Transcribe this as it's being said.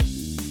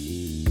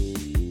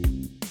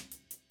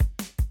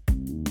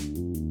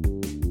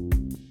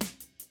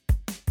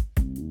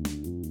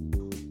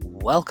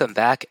Welcome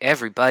back,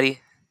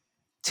 everybody,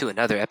 to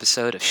another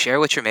episode of Share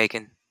What You're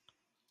Making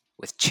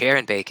with Chair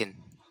and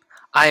Bacon.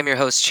 I am your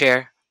host,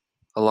 Chair,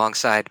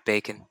 alongside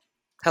Bacon.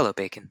 Hello,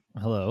 Bacon.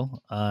 Hello,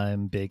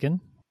 I'm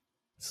Bacon.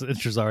 This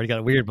intro's already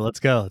got weird, but let's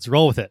go. Let's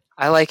roll with it.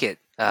 I like it.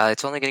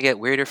 It's only going to get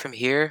weirder from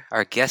here.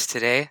 Our guest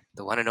today,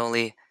 the one and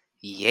only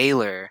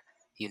Yalor.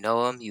 You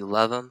know him, you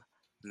love him.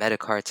 Meta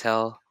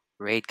Cartel,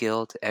 Raid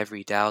Guild,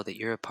 every DAO that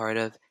you're a part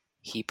of,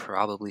 he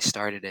probably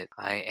started it.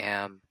 I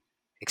am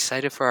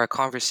excited for our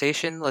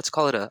conversation. Let's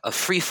call it a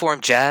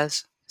freeform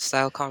jazz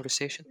style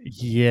conversation.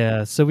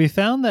 Yeah, so we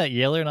found that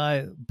Yalor and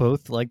I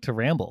both like to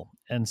ramble.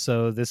 And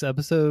so this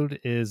episode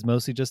is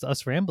mostly just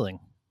us rambling,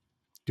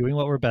 doing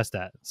what we're best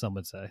at, some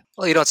would say.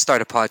 Well, you don't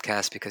start a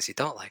podcast because you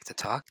don't like to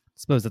talk. I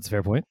suppose that's a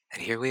fair point.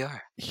 And here we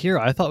are. Here,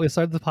 I thought we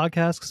started the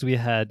podcast because we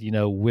had,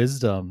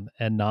 wisdom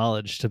and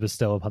knowledge to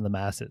bestow upon the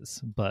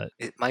masses. But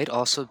it might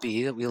also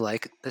be that we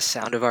like the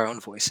sound of our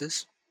own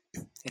voices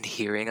and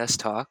hearing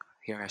ourselves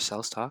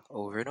talk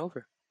over and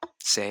over,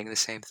 saying the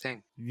same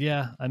thing.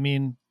 Yeah, I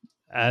mean,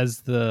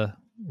 as the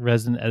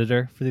resident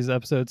editor for these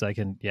episodes, I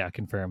can,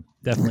 confirm.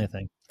 Definitely a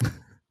thing.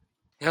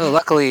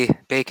 Luckily,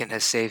 Bacon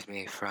has saved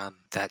me from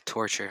that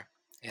torture,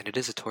 and it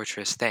is a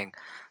torturous thing.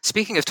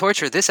 Speaking of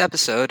torture, this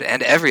episode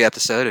and every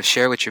episode of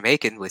Share What You're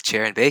Making with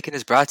Chair and Bacon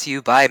is brought to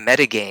you by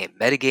Metagame,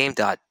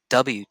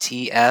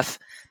 metagame.wtf.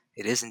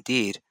 It is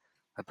indeed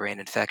a brain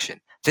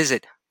infection.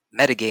 Visit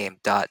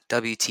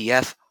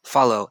metagame.wtf,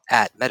 follow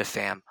at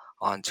metafam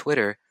on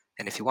Twitter,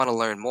 and if you want to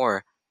learn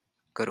more,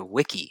 go to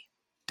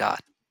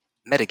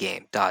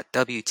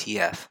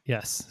wiki.metagame.wtf.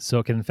 Yes, so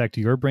it can infect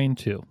your brain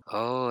too.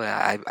 Oh,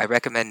 I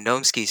recommend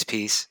Gnomsky's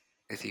piece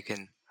if you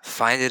can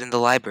find it in the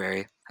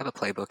library. I have a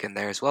playbook in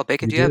there as well.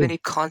 Bacon, do you have any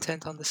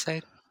content on the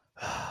site?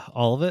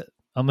 All of it?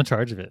 I'm in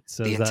charge of it.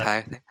 So the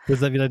entire thing.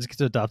 Does that mean I just get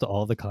to adopt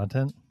all the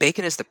content?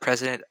 Bacon is the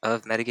president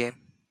of Metagame,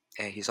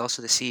 and he's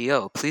also the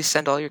CEO. Please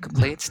send all your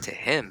complaints to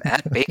him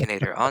at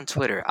Baconator on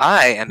Twitter.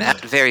 I am at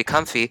Very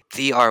Comfy,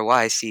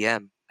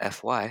 VRYCMFY.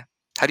 How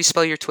do you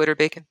spell your Twitter,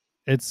 Bacon?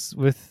 It's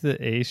with the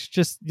H.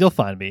 Just you'll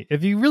find me.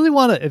 If you really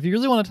want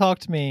to talk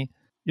to me,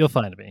 you'll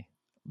find me.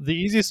 The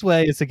easiest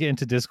way is to get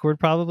into Discord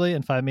probably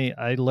and find me.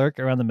 I lurk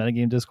around the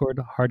Metagame Discord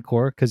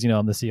hardcore because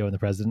I'm the CEO and the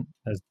president.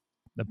 As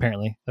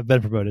apparently I've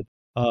been promoted.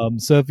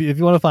 So if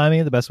you want to find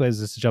me, the best way is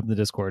just to jump in the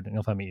Discord and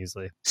you'll find me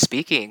easily.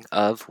 Speaking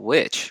of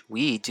which,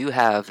 we do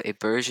have a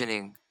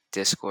burgeoning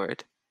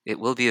Discord. It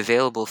will be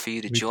available for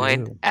you to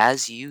join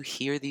as you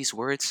hear these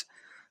words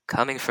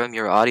coming from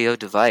your audio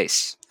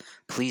device.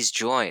 Please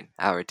join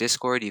our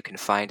Discord. You can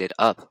find it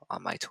up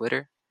on my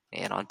Twitter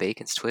and on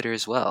Bacon's Twitter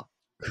as well.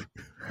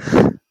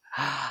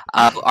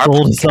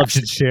 Bold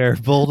assumptions, Share.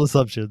 Bold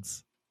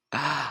assumptions.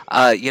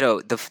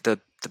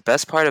 The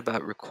best part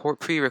about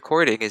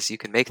pre-recording is you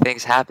can make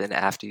things happen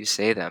after you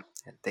say them,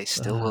 and they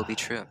still will be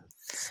true.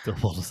 Still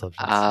bold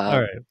assumptions.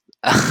 All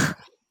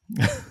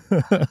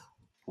right.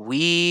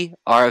 We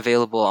are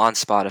available on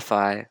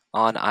Spotify,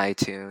 on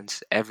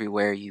iTunes,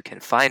 everywhere you can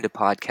find a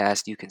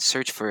podcast. You can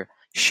search for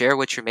Share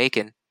What You're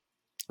Making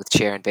with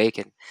Chair and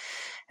Bacon.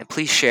 And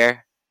please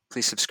share,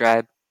 please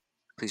subscribe,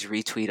 please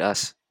retweet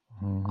us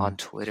on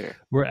Twitter.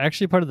 We're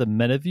actually part of the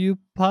MetaView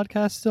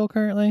podcast still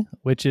currently,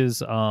 which is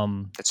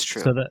that's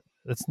true. So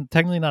that's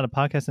technically not a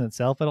podcast in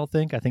itself, I don't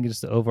think. I think it's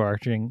just the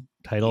overarching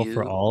title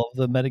for all of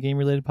the metagame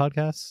related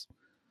podcasts.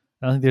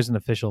 I don't think there's an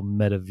official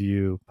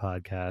MetaView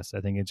podcast. I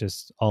think it's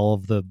just all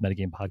of the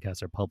metagame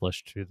podcasts are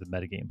published through the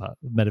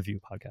MetaView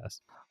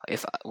podcast.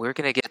 If we're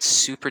going to get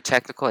super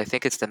technical, I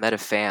think it's the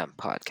MetaFam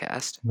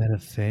podcast.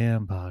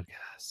 MetaFam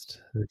podcast.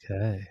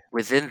 Okay.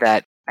 Within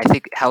that, I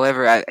think,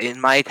 however,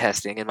 in my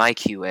testing, in my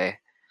QA,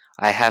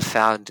 I have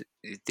found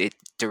it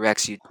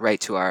directs you right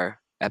to our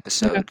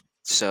episode. Okay.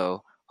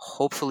 So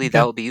hopefully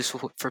that will be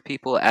useful for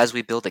people as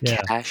we build a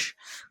cache.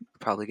 We're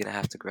probably going to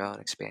have to grow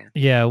and expand.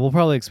 Yeah, we'll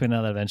probably expand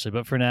on that eventually.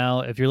 But for now,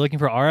 if you're looking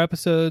for our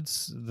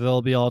episodes,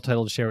 they'll be all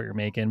titled Share What You're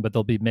Making, but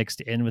they'll be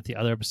mixed in with the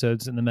other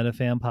episodes in the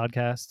MetaFam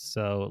podcast.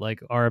 So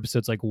like our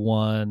episodes like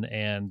 1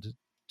 and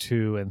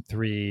 2 and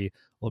 3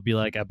 will be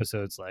like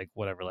episodes like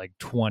whatever, like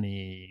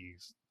 20,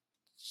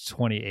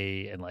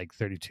 28 and like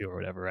 32 or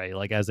whatever, right?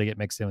 Like as they get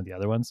mixed in with the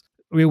other ones.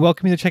 We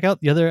welcome you to check out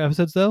the other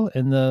episodes though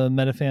in the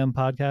MetaFam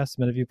podcast,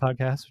 MetaView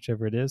podcast,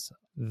 whichever it is.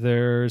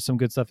 There's some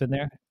good stuff in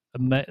there.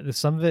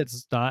 Some of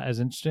it's not as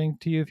interesting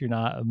to you if you're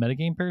not a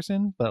metagame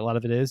person, but a lot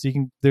of it is.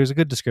 There's a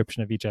good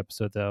description of each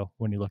episode though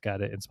when you look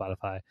at it in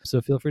Spotify. So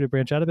feel free to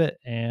branch out a bit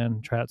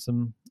and try out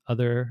some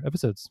other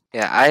episodes.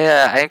 Yeah,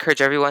 I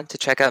encourage everyone to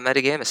check out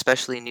Metagame,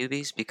 especially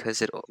newbies,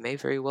 because it may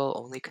very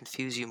well only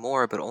confuse you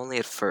more, but only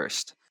at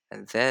first,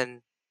 and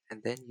then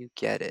you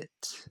get it.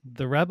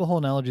 The rabbit hole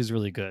analogy is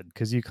really good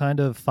because you kind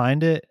of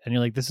find it and you're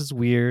like, this is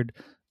weird,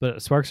 but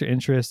it sparks your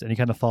interest and you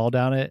kind of fall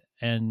down it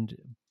and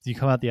you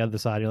come out the other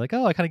side. You're like,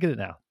 oh, I kind of get it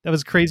now. That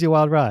was a crazy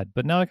wild ride,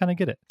 but now I kind of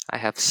get it. I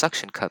have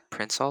suction cup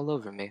prints all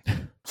over me.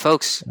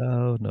 Folks,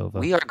 Nova.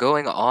 We are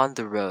going on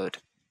the road.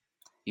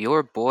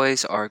 Your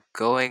boys are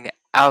going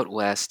out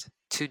west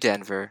to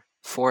Denver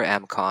for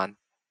MCon.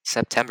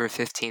 September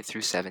 15th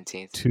through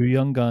 17th. 2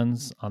 young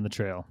guns on the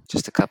trail.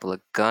 Just a couple of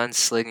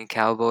gun-slinging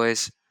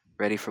cowboys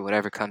ready for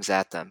whatever comes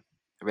at them.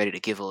 Ready to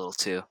give a little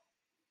too.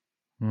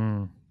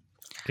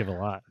 Give a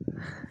lot.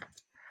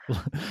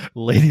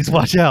 Ladies,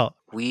 watch out.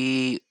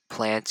 We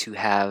plan to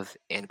have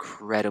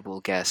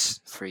incredible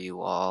guests for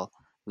you all.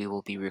 We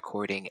will be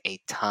recording a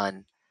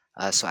ton.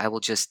 So I will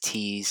just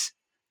tease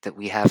that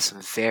we have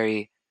some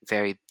very,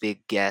 very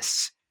big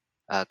guests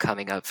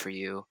coming up for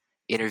you.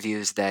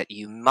 Interviews that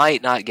you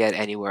might not get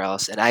anywhere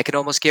else. And I can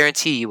almost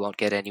guarantee you won't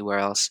get anywhere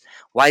else.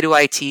 Why do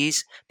I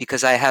tease?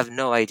 Because I have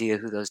no idea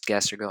who those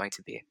guests are going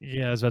to be.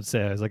 Yeah, I was about to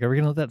say, I was like, are we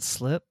going to let that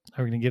slip?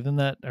 Are we going to give them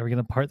that? Are we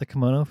going to part the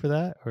kimono for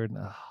that? Or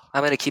no?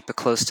 I'm going to keep it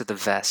close to the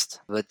vest.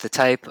 But the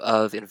type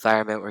of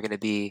environment we're going to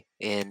be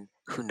in,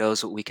 who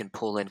knows what we can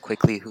pull in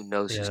quickly, who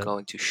knows who's Yeah,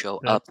 going to show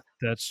up.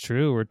 That's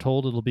true. We're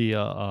told it'll be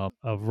a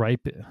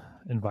ripe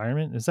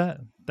environment. That's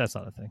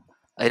not a thing?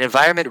 An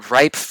environment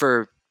ripe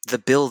for the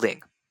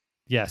building,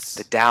 Yes.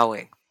 the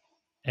dowing.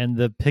 And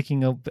the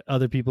picking up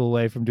other people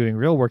away from doing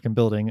real work in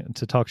building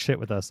to talk shit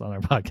with us on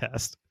our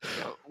podcast.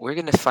 We're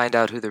going to find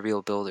out who the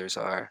real builders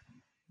are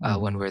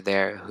when we're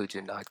there, who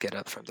do not get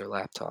up from their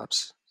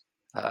laptops,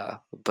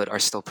 but are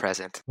still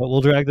present. But we'll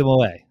drag them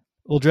away.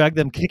 We'll drag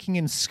them kicking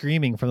and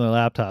screaming from their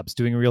laptops,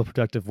 doing real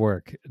productive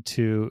work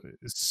to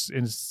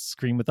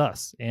scream with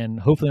us and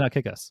hopefully not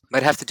kick us.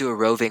 Might have to do a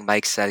roving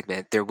mic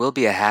segment. There will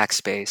be a hack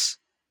space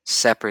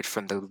separate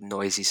from the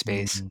noisy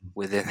space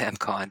within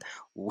MCon.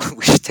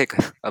 We should take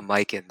a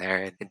mic in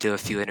there and do a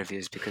few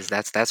interviews, because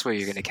that's where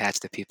you're going to catch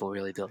the people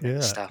really building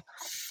this stuff.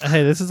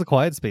 Hey, this is a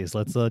quiet space.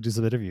 Let's do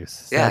some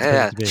interviews.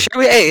 Yeah.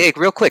 Hey,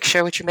 real quick,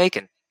 share what you're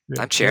making.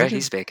 I'm Chera,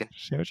 he's bacon.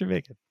 Share what you're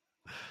making.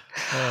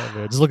 Oh,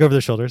 man. Just look over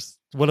their shoulders.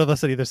 One of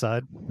us at either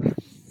side.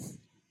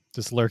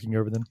 Just lurking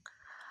over them.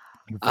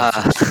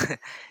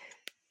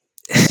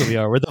 So we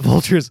are. We're the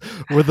vultures.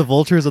 We're the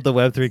vultures of the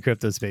Web3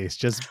 crypto space,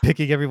 just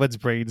picking everyone's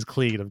brains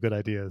clean of good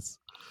ideas.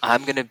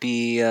 I'm going to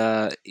be,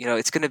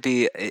 it's going to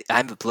be,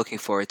 I'm looking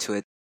forward to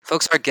it.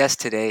 Folks, our guest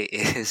today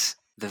is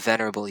the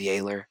venerable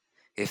Yalor.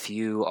 If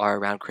you are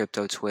around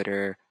crypto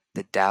Twitter,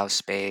 the DAO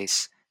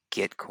space,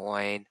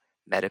 Gitcoin,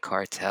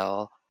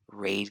 Metacartel,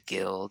 Raid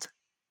Guild,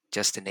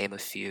 just to name a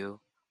few,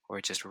 or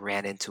just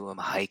ran into him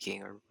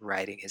hiking or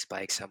riding his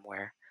bike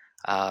somewhere,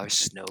 or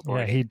snowboarding.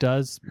 Yeah, he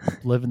does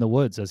live in the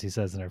woods, as he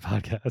says in our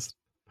podcast.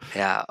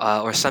 Yeah,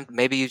 or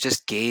maybe you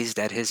just gazed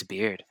at his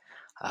beard,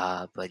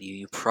 but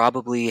you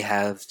probably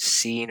have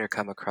seen or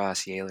come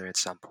across Yalor at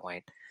some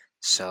point.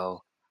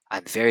 So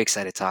I'm very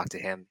excited to talk to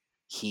him.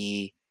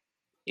 He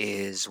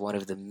is one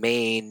of the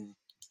main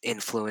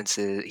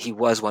influences. He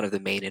was one of the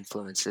main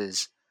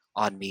influences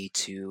on me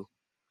to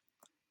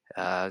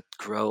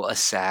grow a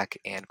SAC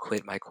and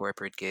quit my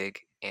corporate gig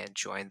and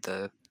join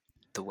the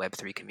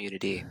Web3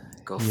 community,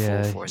 go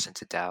full force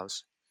into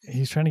DAOs.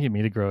 He's trying to get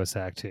me to grow a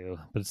SAC too,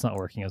 but it's not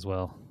working as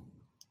well.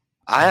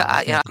 I'm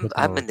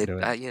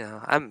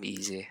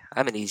easy.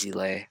 I'm an easy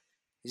lay.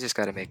 You just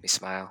got to make me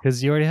smile.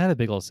 Because you already had a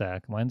big old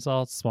sack. Mine's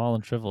all small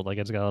and shriveled. Like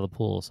I just got out of the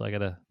pool, so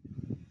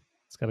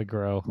it's gotta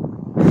grow.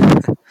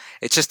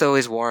 It's just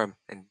always warm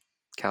in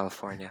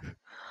California.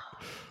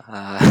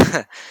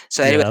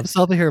 So anyway, I'm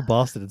still here in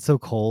Boston. It's so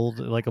cold.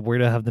 Like I'm worried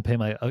to have to pay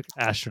my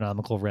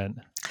astronomical rent.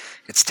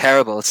 It's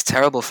terrible. It's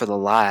terrible for the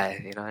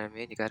lie. You know what I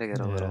mean? You got to get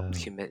a little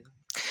humid.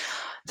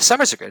 The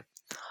summers are good.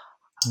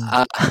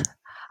 I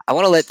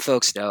want to let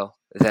folks know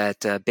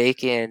that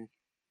Bacon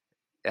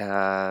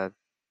had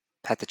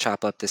to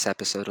chop up this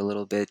episode a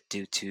little bit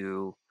due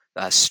to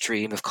a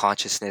stream of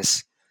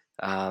consciousness.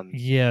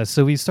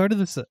 So we started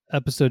this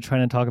episode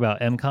trying to talk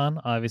about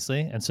MCon,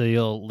 obviously, and so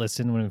you'll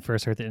listen when we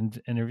first heard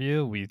the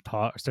interview. We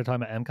start talking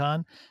about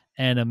MCon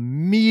and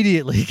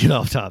immediately get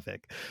off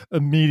topic,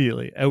 and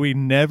we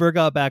never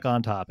got back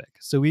on topic.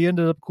 So we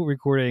ended up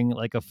recording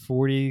like a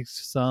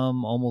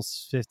 40-some,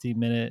 almost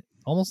 50-minute,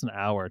 almost an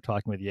hour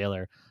talking with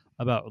Yalor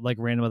about like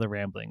random other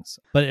ramblings,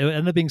 but it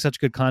ended up being such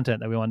good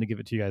content that we wanted to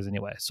give it to you guys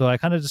anyway. So I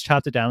kind of just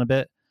chopped it down a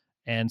bit,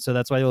 and so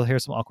that's why you'll hear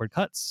some awkward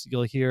cuts.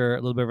 You'll hear a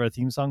little bit of our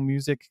theme song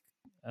music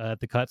at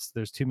the cuts.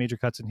 There's 2 major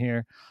cuts in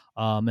here,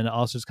 and it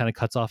also just kind of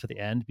cuts off at the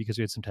end because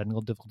we had some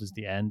technical difficulties at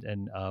the end,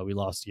 and we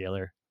lost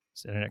Yalor's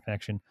internet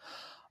connection.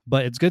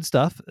 But it's good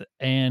stuff,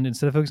 and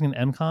instead of focusing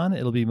on MCon,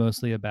 it'll be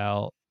mostly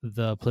about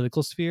the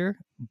political sphere,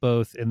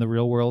 both in the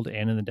real world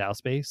and in the DAO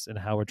space, and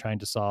how we're trying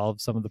to solve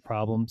some of the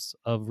problems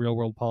of real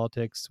world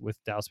politics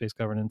with DAO space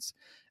governance,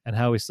 and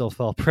how we still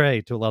fell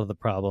prey to a lot of the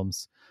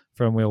problems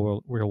from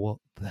real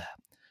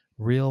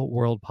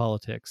world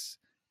politics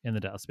in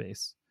the DAO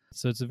space.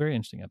 So it's a very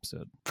interesting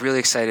episode. Really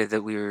excited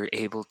that we were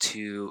able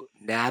to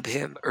nab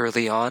him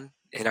early on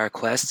in our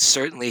quest.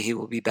 Certainly he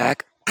will be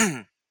back.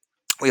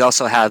 We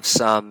also have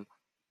some,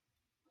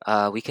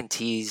 we can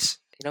tease.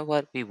 You know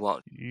what? We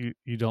won't.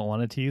 You don't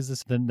want to tease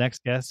this? The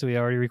next guest we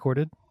already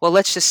recorded? Well,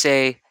 let's just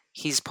say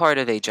he's part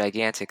of a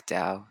gigantic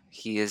DAO.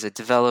 He is a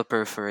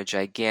developer for a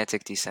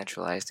gigantic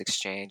decentralized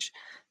exchange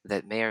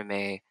that may or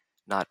may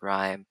not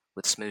rhyme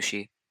with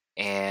Smooshy.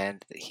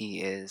 And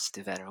he is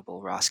the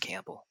venerable Ross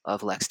Campbell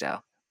of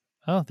LexDAO.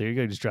 Oh, there you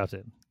go. You just dropped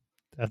it.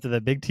 After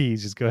that big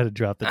tease, just go ahead and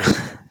drop the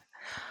date.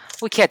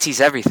 We can't tease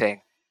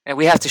everything, and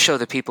we have to show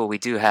the people we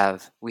do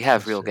have. We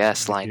have That's real true.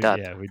 guests lined up.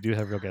 Yeah, we do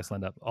have real guests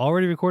lined up.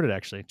 Already recorded,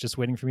 actually. Just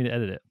waiting for me to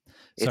edit it.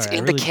 It's Sorry, I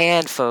in the really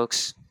can,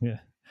 folks.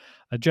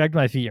 I dragged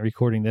my feet in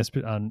recording this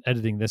on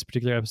editing this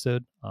particular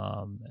episode,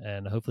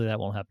 and hopefully that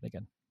won't happen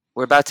again.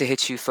 We're about to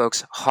hit you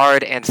folks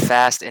hard and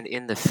fast and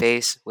in the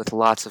face with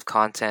lots of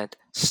content,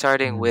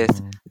 starting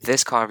with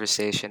this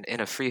conversation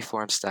in a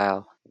freeform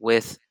style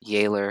with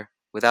Yalor.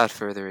 Without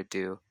further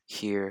ado,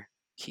 here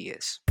he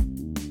is.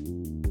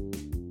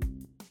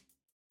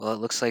 Well, it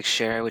looks like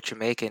sharing what you're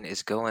making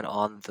is going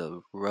on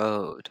the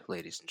road,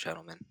 ladies and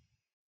gentlemen.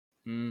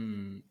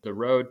 The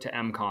road to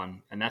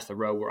MCon, and that's the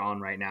road we're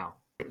on right now.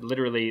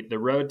 Literally, the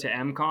road to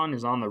MCon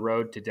is on the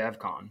road to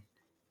DevCon.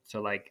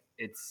 So like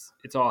it's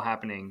all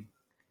happening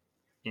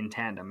in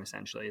tandem,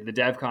 essentially. The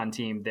DevCon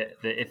team, the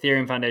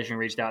Ethereum Foundation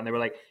reached out and they were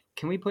like,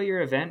 "Can we put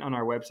your event on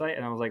our website?"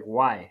 And I was like,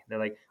 "Why?" They're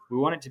like, "We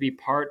want it to be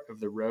part of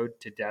the road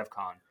to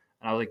DevCon."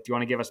 And I was like, "Do you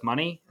want to give us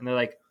money?" And they're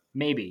like,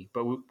 "Maybe,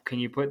 but can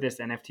you put this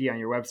NFT on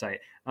your website?"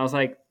 And I was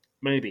like,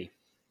 "Maybe.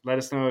 Let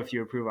us know if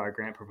you approve our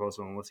grant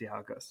proposal, and we'll see how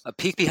it goes." A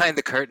peek behind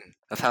the curtain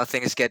of how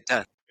things get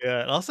done.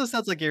 Yeah, it also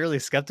sounds like you're really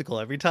skeptical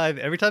every time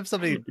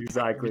somebody reaches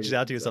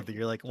out to you with something.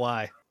 You're like,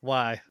 why?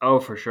 Oh,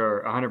 for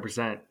sure,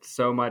 100%.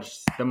 So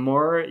much. The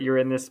more you're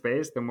in this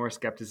space, the more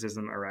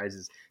skepticism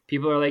arises.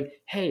 People are like,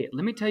 "Hey,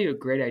 let me tell you a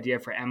great idea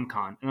for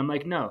MCon," and I'm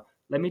like, "No,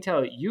 let me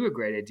tell you a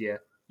great idea.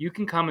 You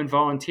can come and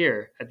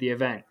volunteer at the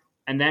event,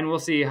 and then we'll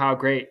see how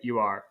great you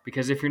are.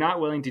 Because if you're not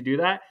willing to do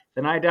that,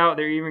 then I doubt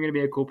they're even going to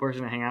be a cool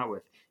person to hang out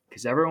with.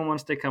 Because everyone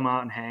wants to come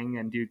out and hang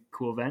and do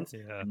cool events.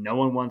 Yeah. No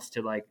one wants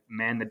to like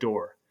man the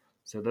door.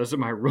 So those are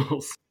my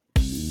rules."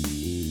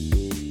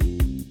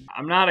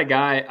 I'm not a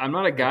guy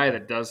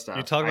that does stuff.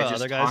 You talk about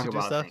just other guys talk who do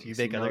about stuff. things. You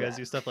make know other guys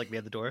that. do stuff like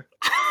man the door.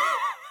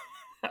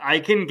 I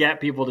can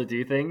get people to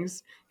do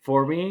things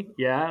for me.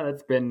 Yeah,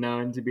 that's been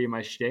known to be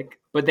my shtick.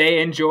 But they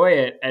enjoy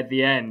it at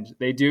the end.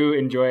 They do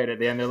enjoy it at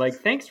the end. They're like,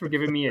 "Thanks for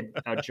giving me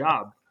a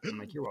job." I'm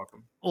like, "You're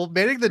welcome." Well,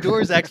 manning the door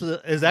is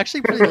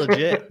actually pretty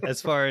legit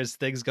as far as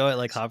things go at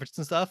like conferences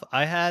and stuff.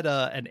 I had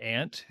an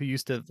aunt who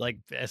used to like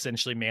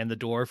essentially man the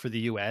door for the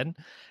UN,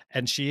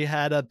 and she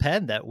had a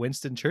pen that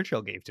Winston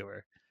Churchill gave to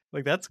her.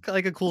 Like that's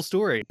like a cool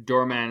story.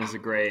 Doorman is a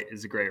great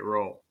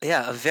role.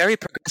 Yeah, a very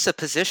progressive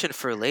position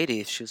for a lady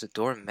if she was a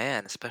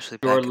doorman, especially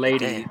back Door in the lady,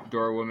 day.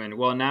 door woman.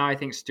 Well, now I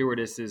think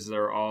stewardesses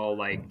are all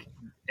like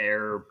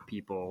air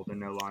people. They're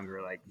no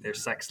longer like, they're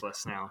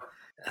sexless now.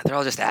 They're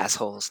all just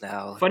assholes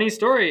now. Funny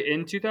story,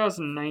 in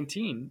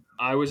 2019,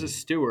 I was a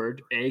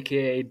steward,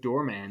 aka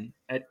doorman,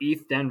 at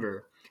ETH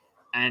Denver.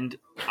 And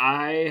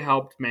I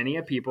helped many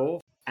a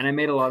people, and I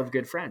made a lot of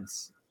good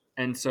friends.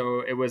 And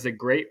so it was a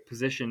great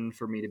position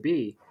for me to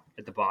be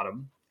at the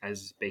bottom,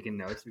 as Bacon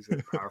notes. It was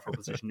a powerful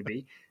position to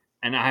be.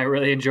 And I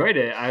really enjoyed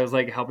it. I was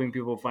like helping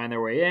people find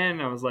their way in.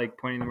 I was like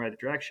pointing them right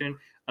direction.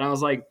 And I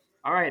was like,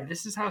 all right,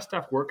 this is how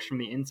stuff works from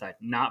the inside.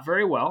 Not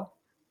very well,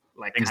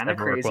 like Things kind of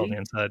never work well on crazy. the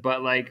inside.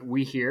 But like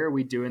we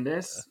doing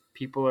this.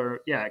 People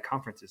are, at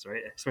conferences,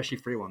 right? Especially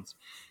free ones.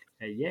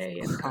 Yay,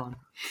 and con.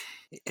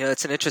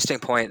 It's an interesting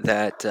point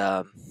that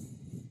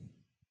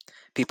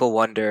people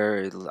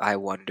wonder. I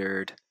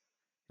wondered,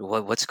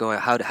 what's going.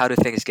 How do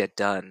things get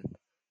done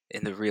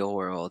in the real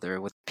world,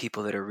 or with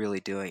people that are really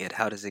doing it?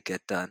 How does it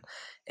get done?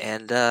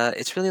 And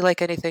it's really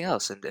like anything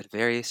else, and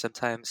very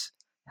sometimes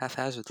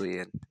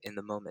haphazardly in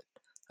the moment,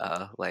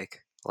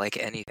 like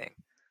anything.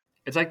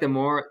 It's like the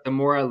more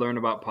I learn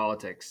about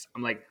politics,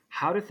 I'm like,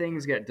 how do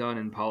things get done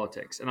in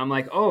politics? And I'm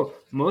like, oh,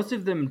 most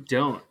of them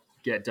don't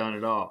get done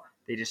at all.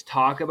 They just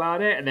talk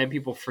about it, and then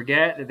people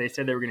forget that they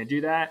said they were going to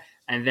do that,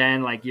 and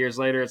then like years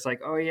later, it's like,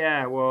 oh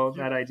yeah, well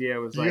that idea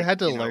was You like had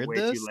to learn way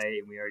this? too late,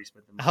 and we already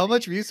spent the money. How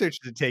much research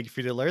did it take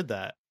for you to learn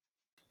that?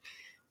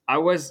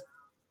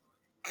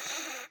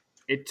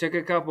 It took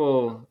a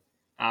couple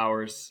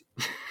hours.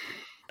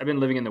 I've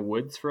been living in the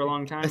woods for a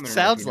long time. It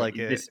sounds like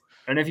it.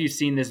 I don't know if you've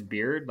seen this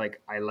beard.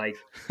 Like, I like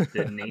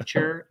the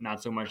nature,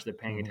 not so much the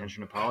paying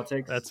attention to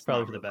politics. That's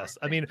probably for the best.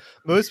 I mean,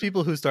 most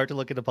people who start to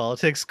look into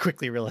politics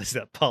quickly realize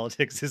that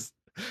politics is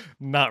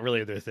not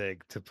really their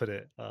thing, to put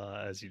it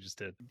as you just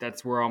did.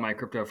 That's where all my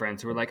crypto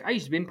friends who are like, I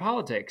used to be in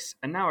politics,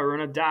 and now I run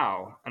a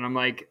DAO. And I'm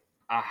like,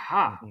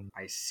 aha,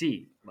 I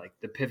see. Like,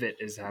 the pivot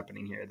is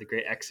happening here, the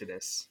great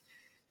exodus.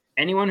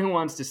 Anyone who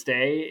wants to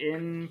stay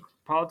in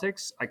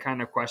politics, I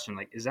kind of question,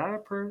 like, is that a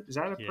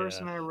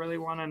person I really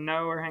want to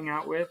know or hang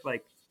out with?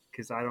 Like,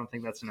 because I don't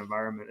think that's an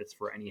environment that's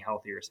for any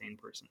healthy or sane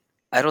person.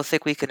 I don't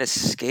think we can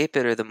escape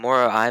it. Or the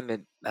more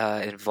I'm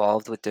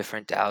involved with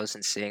different DAOs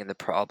and seeing the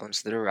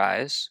problems that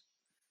arise,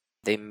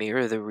 they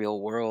mirror the real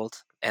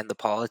world, and the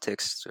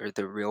politics or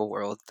the real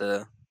world,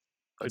 the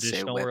let's say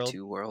Traditional Web world,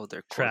 2 world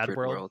or trad corporate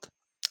world. world.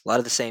 A lot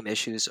of the same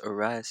issues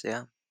arise.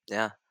 Yeah.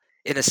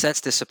 In a sense,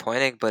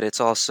 disappointing, but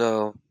it's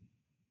also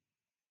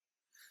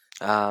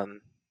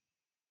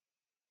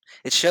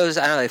it shows,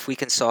 I don't know, if we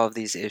can solve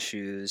these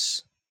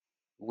issues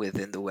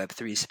within the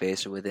Web3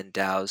 space or within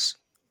DAOs,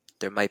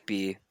 there might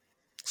be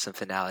some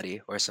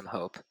finality or some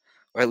hope.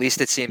 Or at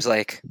least it seems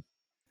like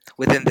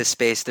within this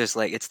space, there's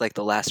like it's like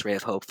the last ray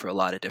of hope for a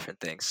lot of different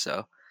things.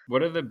 So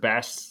What are the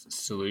best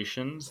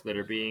solutions that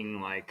are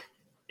being like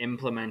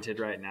implemented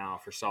right now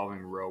for solving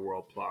real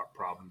world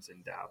problems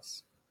in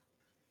DAOs?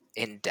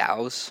 in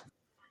DAOs,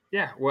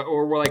 Yeah,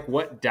 or like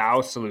what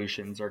DAO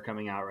solutions are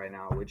coming out right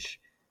now, which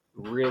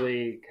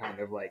really kind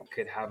of like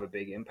could have a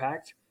big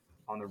impact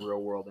on the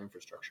real world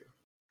infrastructure.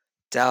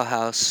 DAO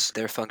House,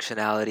 their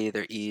functionality,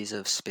 their ease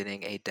of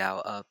spinning a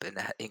DAO up, and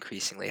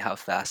increasingly how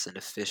fast and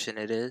efficient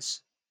it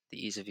is.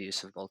 The ease of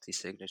use of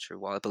multi-signature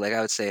wallet. But like I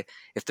would say,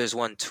 if there's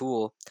one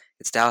tool,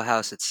 it's DAO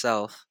House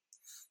itself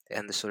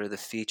and the sort of the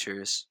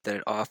features that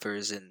it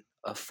offers in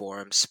a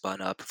form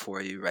spun up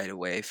for you right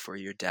away for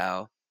your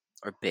DAO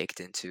or baked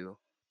into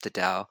the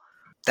DAO.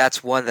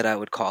 That's one that I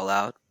would call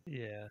out.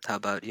 Yeah. How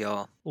about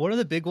y'all? One of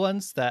the big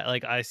ones that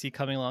like I see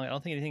coming along, I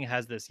don't think anything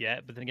has this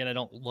yet, but then again, I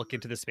don't look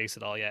into the space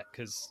at all yet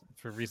because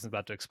for reasons I'm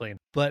about to explain.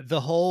 But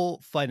the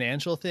whole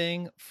financial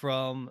thing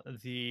from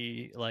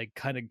the like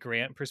kind of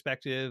grant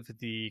perspective,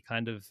 the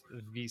kind of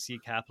VC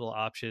capital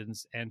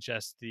options, and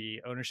just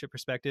the ownership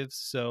perspectives.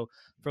 So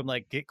from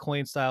like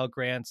Gitcoin style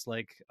grants,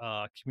 like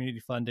community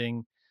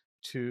funding,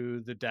 to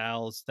the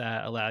DAOs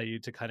that allow you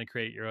to kind of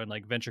create your own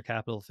like venture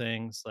capital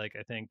things, like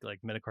I think like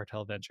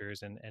Metacartel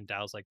Ventures and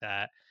DAOs like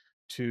that,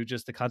 to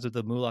just the concept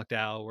of Mulak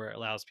DAO, where it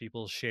allows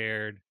people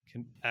shared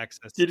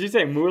access. Did you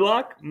say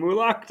Mulak?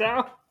 Mulak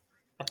DAO?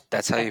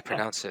 That's how you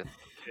pronounce it.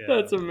 Yeah.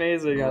 That's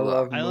amazing. I Mulak.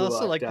 love I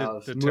also Mulak like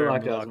DAOs. the term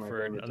Mulak DAOs are Mulak my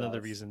for favorite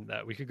another DAOs. reason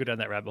that we could go down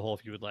that rabbit hole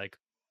if you would like.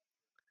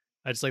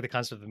 I just like the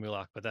concept of the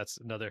Mulak, but that's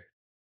another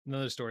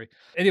story.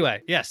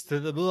 Anyway, yes, the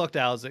Mulak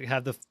DAOs that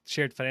have the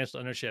shared financial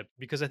ownership,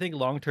 because I think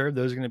long term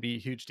those are going to be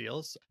huge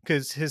deals.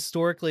 Because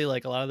historically,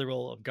 like a lot of the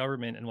role of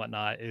government and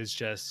whatnot is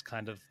just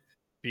kind of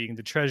being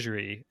the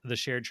treasury, the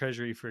shared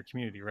treasury for a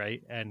community,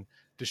 right, and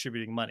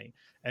distributing money.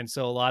 And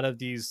so a lot of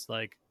these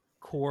like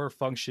core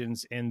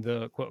functions in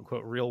the quote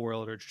unquote real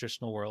world or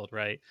traditional world,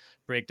 right,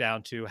 break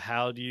down to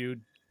how do you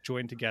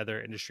join together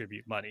and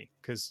distribute money,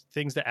 because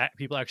things that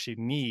people actually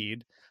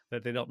need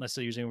that they don't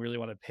necessarily usually really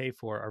want to pay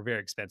for are very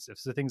expensive.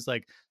 So things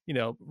like,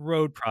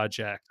 road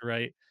project,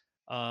 right?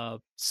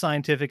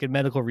 Scientific and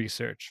medical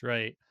research,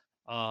 right?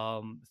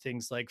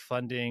 Things like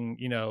funding,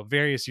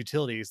 various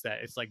utilities that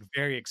it's like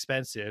very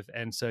expensive.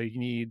 And so you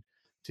need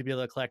to be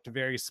able to collect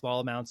very small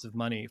amounts of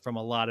money from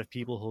a lot of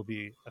people who will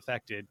be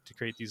affected to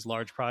create these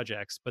large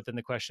projects. But then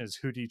the question is,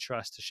 who do you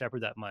trust to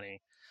shepherd that money?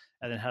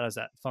 And then how does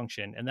that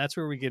function? And that's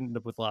where we get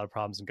up with a lot of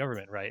problems in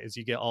government, right? Is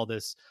you get all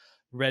this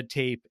red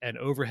tape and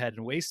overhead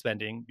and waste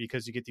spending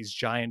because you get these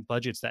giant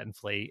budgets that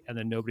inflate, and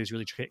then nobody's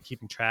really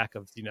keeping track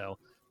of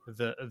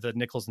the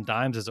nickels and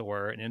dimes, as it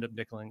were, and end up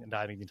nickeling and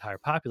diming the entire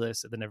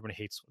populace, and then everyone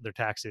hates their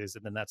taxes,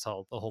 and then that's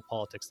how the whole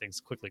politics things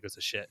quickly goes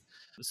to shit.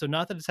 So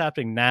not that it's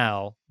happening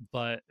now,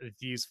 but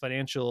these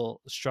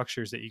financial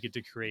structures that you get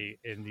to create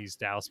in these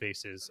DAO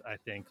spaces, I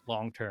think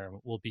long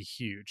term will be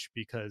huge,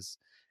 because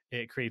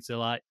it creates a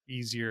lot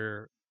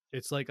easier,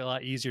 it's like a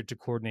lot easier to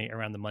coordinate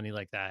around the money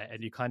like that,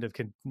 and you kind of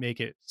can make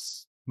it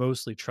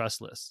mostly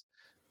trustless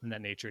in that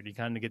nature, and you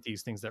kind of get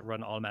these things that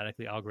run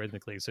automatically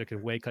algorithmically, so it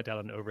can way cut down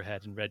on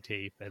overhead and red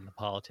tape and the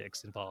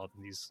politics involved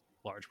in these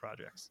large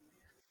projects,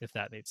 if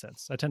that made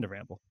sense. I tend to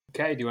ramble.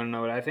 Okay, do you want to know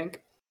what I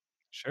think?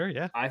 Sure,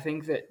 yeah. I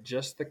think that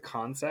just the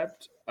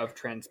concept of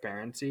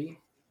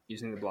transparency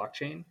using the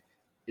blockchain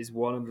is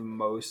one of the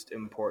most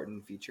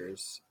important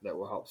features that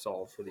will help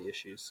solve for the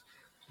issues.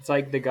 It's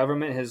like the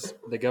government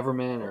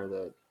or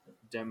the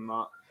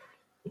demo,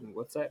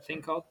 what's that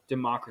thing called?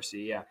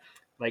 Democracy, yeah.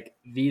 Like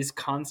these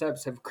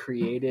concepts have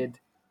created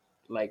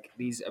like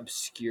these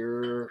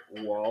obscure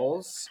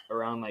walls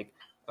around like,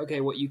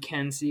 okay, what you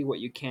can see, what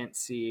you can't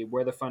see,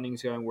 where the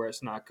funding's going, where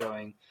it's not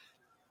going.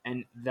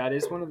 And that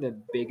is one of the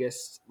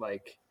biggest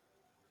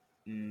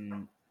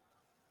mm,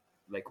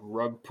 like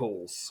rug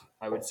pulls,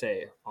 I would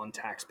say, on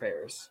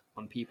taxpayers,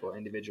 on people,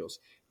 individuals,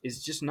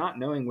 is just not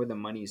knowing where the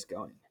money's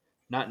going,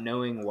 not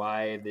knowing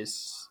why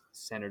this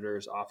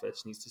senator's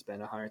office needs to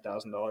spend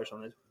 $100,000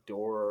 on this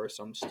door or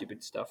some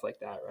stupid stuff like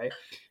that, right?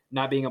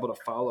 Not being able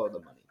to follow the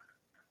money.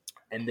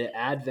 And the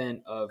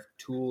advent of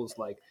tools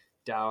like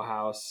DAO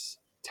House,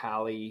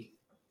 Tally,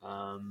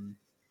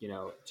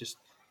 just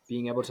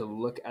being able to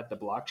look at the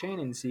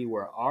blockchain and see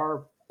where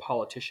our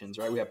politicians,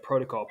 right? We have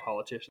protocol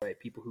politicians, right?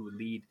 People who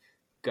lead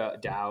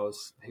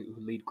DAOs, who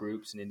lead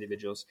groups and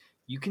individuals.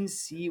 You can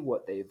see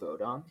what they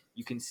vote on.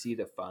 You can see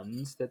the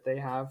funds that they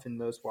have in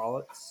those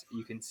wallets.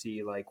 You can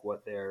see like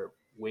what their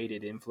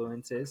weighted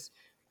influence is,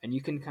 and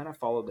you can kind of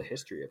follow the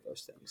history of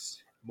those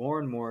things. More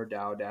and more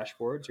DAO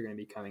dashboards are going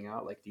to be coming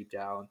out, like Deep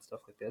DAO and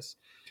stuff like this,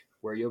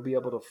 where you'll be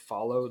able to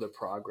follow the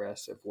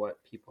progress of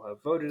what people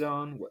have voted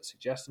on, what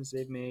suggestions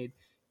they've made,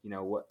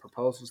 what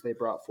proposals they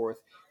brought forth,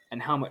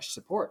 and how much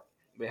support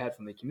they had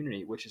from the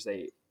community, which is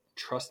a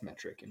trust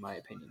metric, in my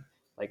opinion.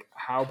 Like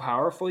how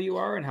powerful you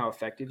are and how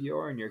effective you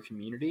are in your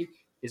community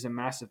is a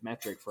massive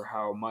metric for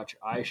how much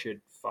I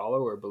should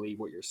follow or believe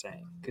what you're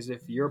saying. Because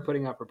if you're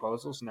putting up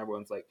proposals and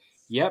everyone's like,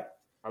 yep,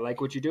 I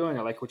like what you're doing,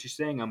 I like what you're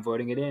saying, I'm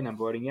voting it in, I'm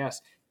voting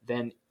yes,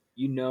 then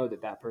you know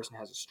that that person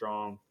has a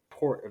strong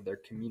support of their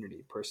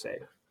community per se.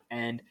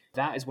 And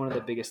that is one of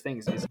the biggest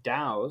things is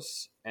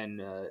DAOs and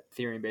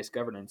Ethereum-based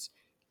governance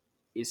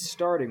is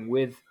starting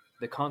with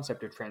the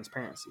concept of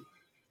transparency.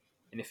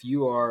 And if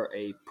you are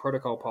a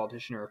protocol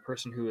politician or a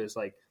person who is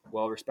like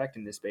well respected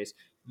in this space,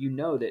 you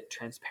know that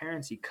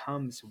transparency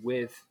comes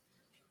with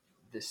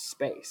this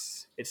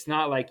space. It's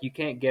not like you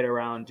can't get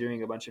around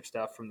doing a bunch of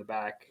stuff from the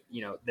back.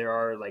 You know, there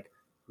are like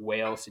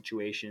whale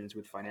situations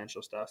with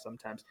financial stuff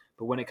sometimes,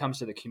 but when it comes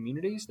to the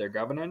communities, their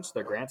governance,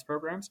 their grants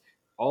programs,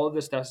 all of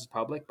this stuff is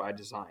public by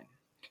design.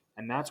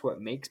 And that's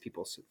what makes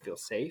people feel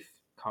safe,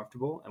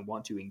 comfortable, and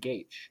want to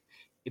engage.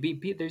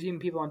 There's even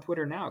people on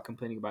Twitter now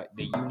complaining about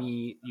the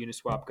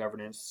Uniswap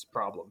governance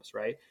problems,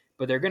 right?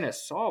 But they're going to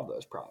solve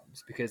those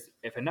problems because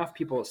if enough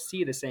people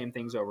see the same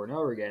things over and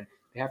over again,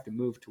 they have to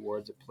move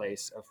towards a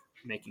place of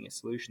making a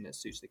solution that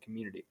suits the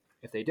community.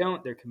 If they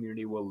don't, their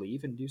community will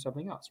leave and do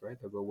something else, right?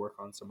 They'll go work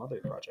on some other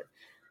project.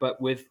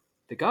 But with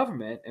the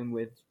government and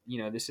with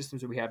the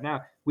systems that we have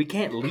now, we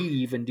can't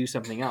leave and do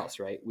something else,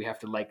 right? We have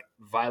to like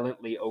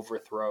violently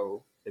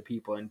overthrow the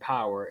people in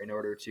power in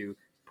order to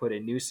put a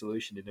new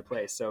solution into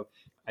place. So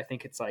I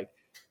think it's like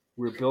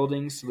we're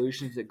building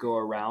solutions that go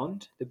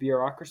around the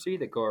bureaucracy,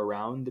 that go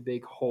around the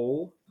big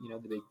hole, the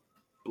big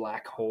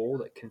black hole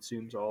that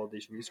consumes all of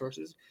these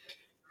resources,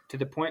 to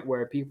the point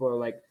where people are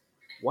like,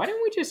 why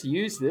don't we just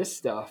use this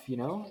stuff,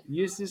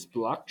 use this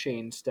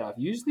blockchain stuff,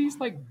 use these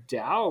like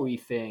DAO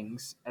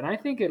things. And I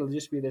think it'll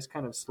just be this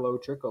kind of slow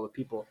trickle of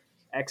people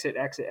exit,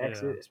 exit, Yeah.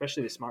 exit,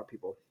 especially the smart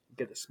people.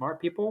 Get the smart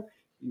people.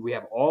 We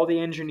have all the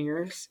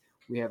engineers.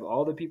 We have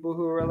all the people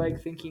who are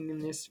like thinking in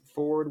this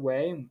forward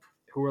way,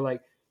 who are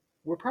like,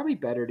 we're probably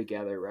better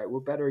together, right?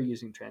 We're better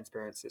using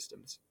transparent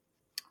systems.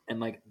 And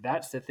like,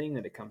 that's the thing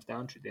that it comes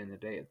down to at the end of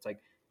the day. It's like,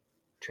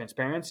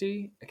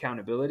 transparency,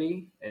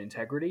 accountability, and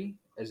integrity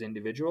as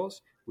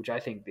individuals, which I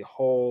think the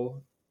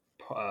whole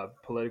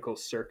political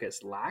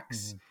circus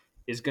lacks, Mhm.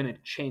 is going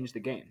to change the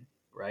game,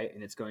 right?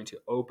 And it's going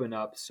to open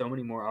up so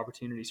many more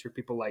opportunities for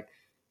people like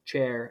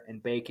Chair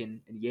and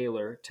Bacon and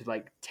Yalor to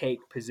like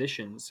take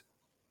positions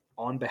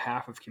on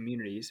behalf of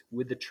communities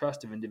with the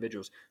trust of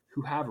individuals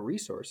who have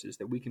resources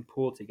that we can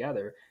pull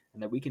together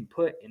and that we can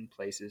put in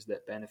places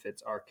that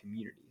benefits our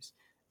communities.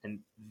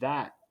 And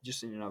that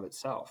just in and of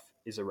itself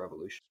is a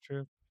revolution.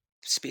 True.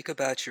 Speak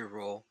about your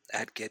role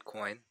at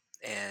Gitcoin,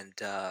 and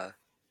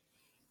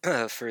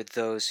for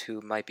those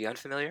who might be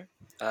unfamiliar,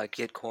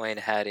 Gitcoin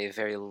had a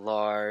very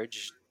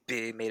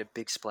made a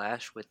big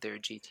splash with their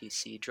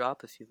GTC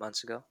drop a few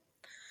months ago.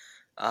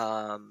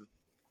 Um,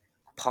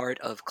 Part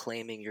of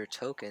claiming your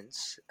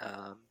tokens,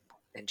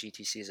 and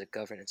GTC is a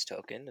governance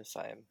token, if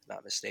I'm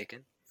not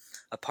mistaken.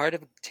 A part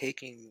of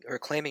taking or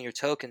claiming your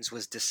tokens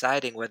was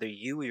deciding whether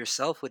you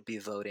yourself would be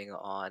voting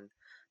on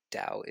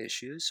DAO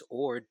issues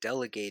or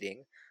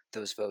delegating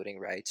those voting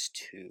rights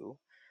to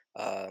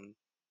um,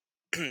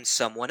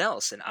 someone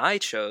else. And I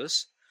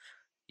chose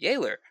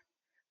Yalor,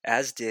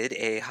 as did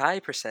a high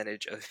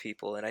percentage of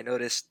people. And I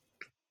noticed,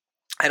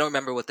 I don't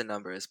remember what the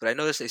number is, but I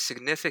noticed a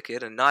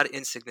significant and not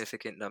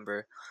insignificant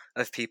number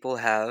of people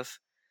have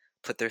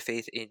put their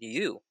faith in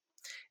you.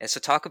 And so,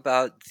 talk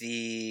about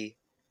the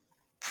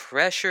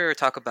pressure,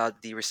 talk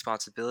about the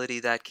responsibility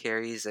that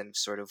carries, and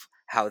sort of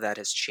how that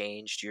has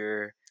changed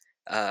your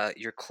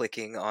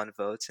clicking on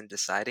votes and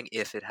deciding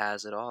if it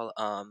has at all.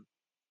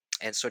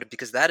 And sort of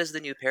because that is the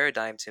new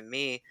paradigm to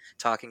me,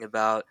 talking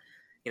about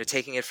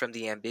taking it from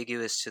the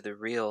ambiguous to the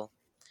real.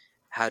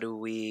 How do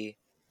we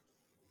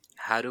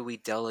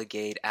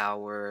delegate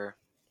our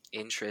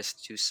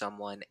interest to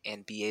someone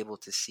and be able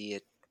to see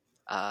it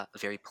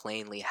very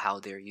plainly how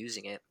they're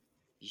using it?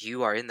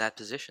 You are in that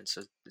position,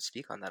 so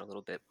speak on that a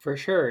little bit. For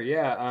sure,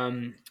 yeah.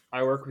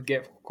 I work with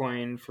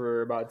Gitcoin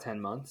for about 10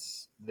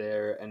 months.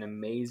 They're an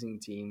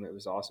amazing team. It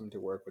was awesome to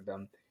work with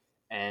them,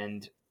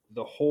 and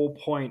the whole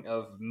point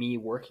of me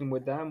working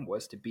with them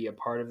was to be a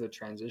part of the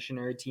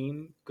transitionary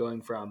team,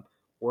 going from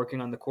working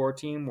on the core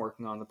team,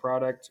 working on the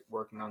product,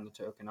 working on the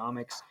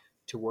tokenomics,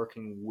 to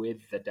working with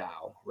the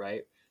DAO.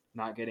 Right?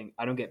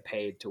 I don't get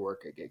paid to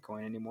work at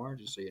Gitcoin anymore.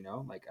 Just so you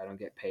know, like I don't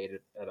get paid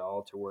at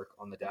all to work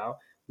on the DAO.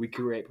 We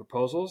create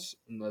proposals,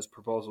 and those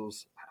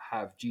proposals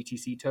have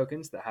GTC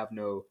tokens that have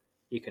no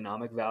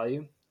economic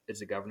value.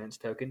 It's a governance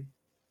token.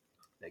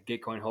 That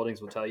Gitcoin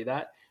Holdings will tell you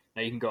that.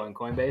 Now you can go on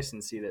Coinbase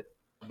and see that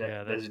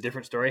Yeah, there's a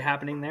different story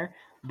happening there,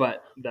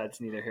 but that's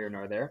neither here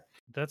nor there.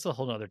 that's a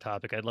whole nother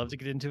topic. I'd love to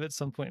get into at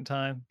some point in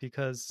time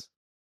because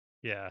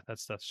yeah, that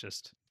stuff's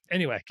just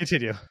anyway,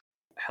 continue.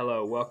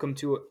 Hello, welcome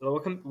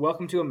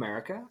to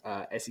America.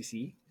 SEC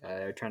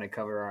are trying to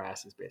cover our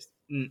asses,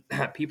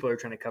 people are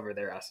trying to cover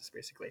their asses,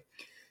 basically.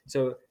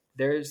 So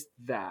there's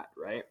that,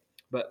 right?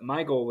 But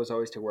my goal was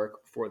always to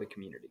work for the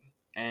community,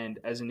 and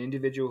as an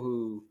individual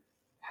who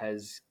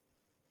has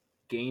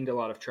gained a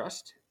lot of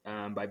trust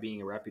by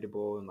being a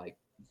reputable and like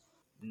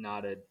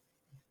not a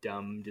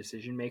dumb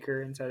decision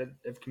maker inside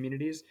of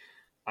communities,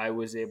 I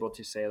was able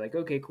to say like,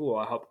 okay, cool.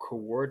 I'll help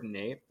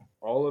coordinate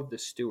all of the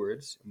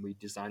stewards, and we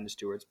designed the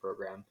stewards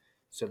program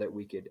so that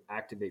we could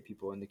activate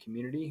people in the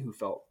community who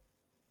felt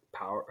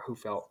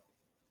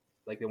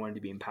like they wanted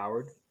to be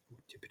empowered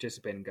to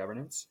participate in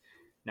governance.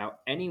 Now,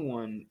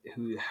 anyone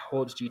who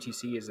holds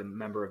GTC is a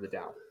member of the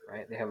DAO,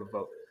 right? They have a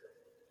vote.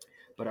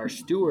 But our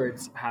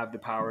stewards have the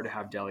power to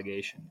have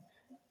delegation.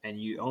 And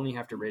you only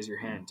have to raise your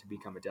hand to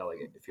become a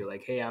delegate. If you're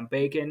like, hey, I'm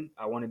Bacon,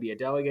 I want to be a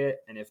delegate.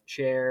 And if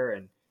Chair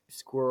and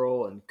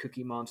Squirrel and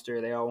Cookie Monster,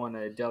 they all want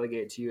to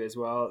delegate to you as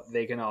well,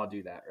 they can all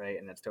do that, right?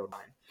 And that's totally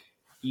fine.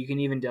 You can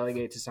even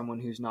delegate to someone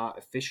who's not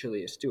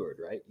officially a steward,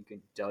 right? You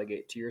can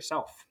delegate to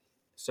yourself.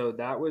 So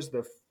that was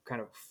the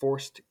kind of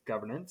forced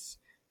governance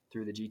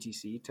through the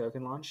GTC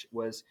token launch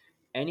was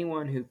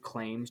anyone who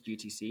claims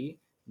GTC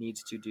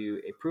needs to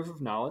do a proof of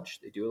knowledge.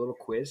 They do a little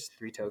quiz,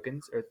 3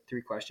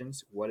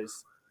 questions. What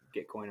is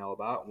Gitcoin all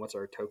about and what's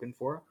our token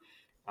for?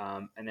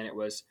 And then it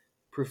was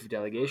proof of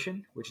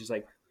delegation, which is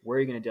like, where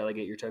are you going to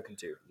delegate your token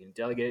to? You can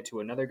delegate it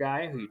to another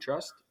guy who you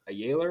trust, a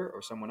Yalor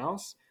or someone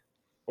else,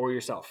 or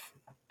yourself.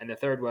 And the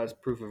third was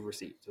proof of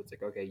receipt. So it's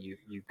like, okay,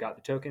 you've got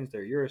the tokens,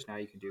 they're yours. Now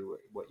you can do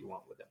what you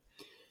want with them.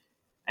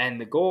 And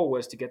the goal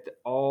was to get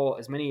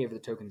as many of the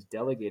tokens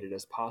delegated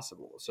as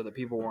possible, so that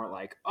people weren't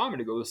like, I'm going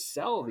to go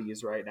sell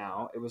these right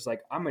now. It was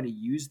like, I'm going to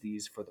use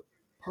these for the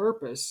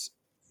purpose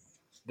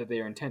that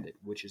they are intended,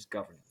 which is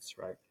governance,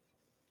 right?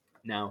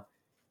 Now,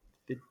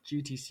 the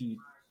GTC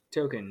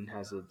token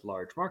has a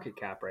large market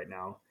cap right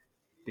now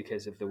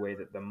because of the way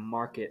that the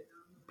market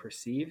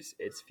perceives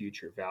its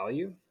future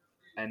value.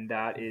 And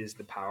that is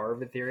the power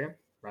of Ethereum,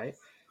 right?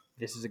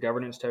 This is a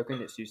governance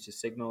token. It's used to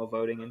signal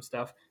voting and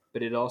stuff,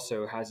 but it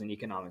also has an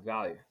economic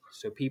value.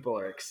 So people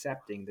are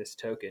accepting this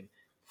token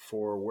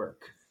for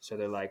work. So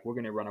they're like, we're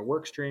going to run a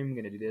work stream,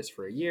 we're going to do this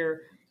for a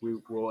year. We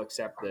will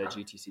accept the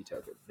GTC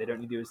token. They don't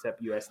need to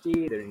accept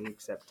USD, they don't need to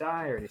accept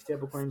DAI or any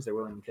stablecoins. They're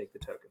willing to take the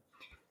token.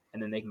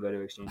 And then they can go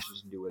to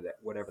exchanges and do with it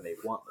whatever they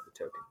want with the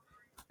token.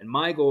 And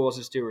my goal as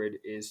a steward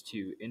is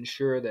to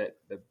ensure that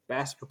the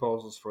best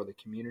proposals for the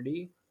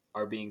community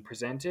are being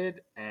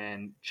presented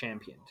and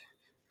championed.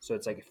 So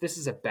it's like, if this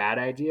is a bad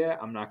idea,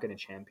 I'm not going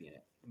to champion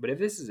it. But if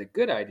this is a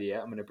good idea,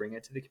 I'm going to bring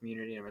it to the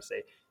community and I'm going to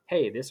say,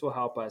 hey, this will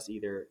help us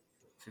either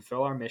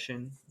fulfill our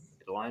mission,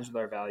 it aligns with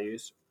our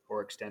values,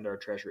 or extend our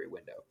treasury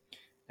window.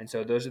 And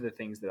so those are the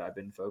things that I've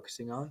been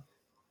focusing on.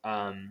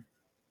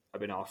 I've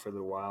been off for a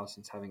little while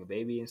since having a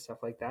baby and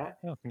stuff like that.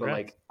 Oh, But congrats.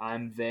 like,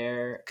 I'm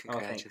there. Oh,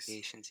 thanks.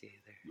 Congratulations,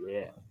 Yalor.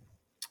 Yeah.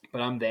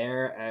 But I'm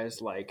there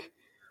as like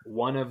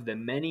one of the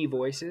many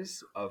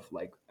voices of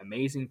like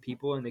amazing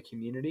people in the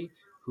community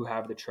who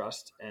have the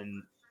trust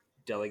and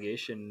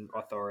delegation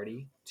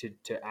authority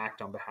to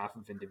act on behalf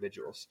of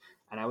individuals.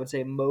 And I would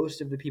say most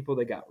of the people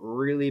that got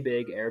really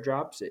big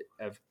airdrops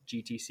of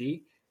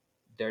GTC,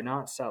 they're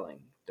not selling.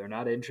 They're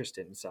not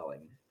interested in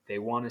selling. They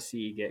want to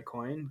see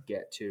Gitcoin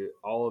get to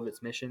all of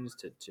its missions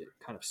to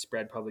kind of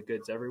spread public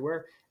goods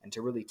everywhere and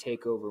to really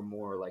take over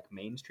more like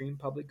mainstream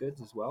public goods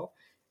as well.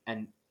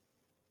 And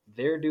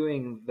they're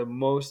doing the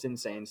most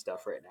insane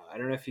stuff right now. I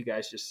don't know if you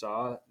guys just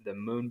saw the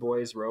Moon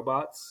Boys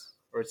robots,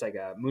 or it's like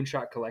a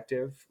Moonshot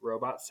Collective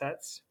robot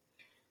sets.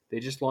 They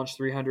just launched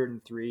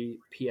 303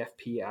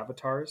 PFP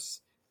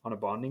avatars on a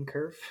bonding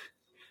curve,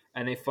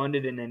 and they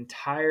funded an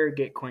entire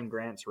Gitcoin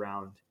grants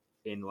round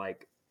in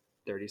like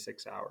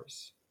 36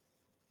 hours.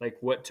 Like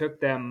what took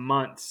them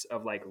months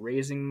of like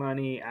raising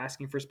money,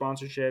 asking for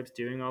sponsorships,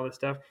 doing all this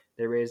stuff,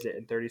 they raised it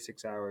in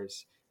 36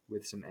 hours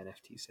with some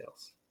NFT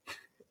sales.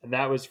 And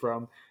that was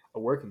from a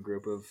working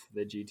group of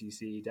the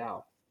GTC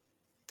DAO.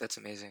 That's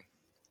amazing.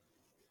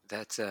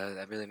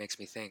 That really makes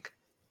me think.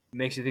 It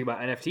makes you think about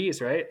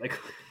NFTs, right? Like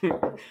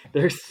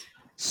there's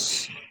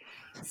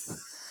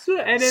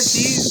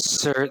NFTs.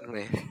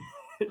 Certainly.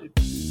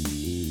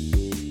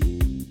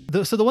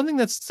 So the one thing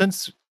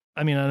that's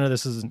I know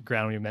this isn't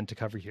ground we meant to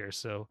cover here,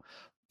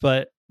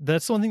 but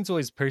that's one thing that's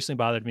always personally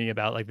bothered me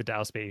about like the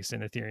DAO space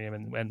and Ethereum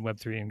and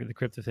Web3 and the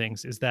crypto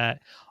things is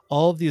that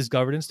all of these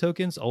governance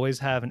tokens always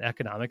have an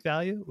economic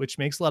value, which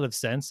makes a lot of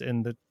sense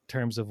in the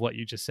terms of what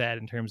you just said,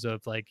 in terms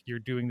of like you're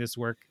doing this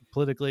work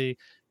politically,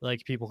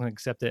 like people can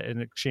accept it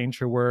in exchange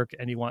for work,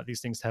 and you want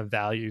these things to have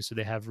value so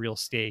they have real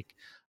stake,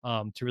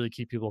 to really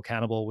keep people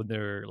accountable when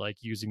they're like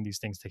using these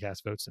things to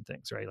cast votes and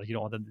things, right? Like you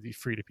don't want them to be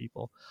free to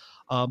people.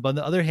 But on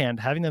the other hand,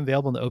 having them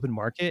available in the open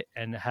market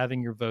and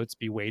having your votes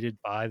be weighted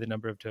by the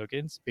number of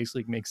tokens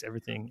basically makes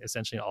everything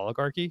essentially an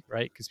oligarchy,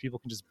 right? Because people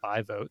can just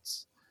buy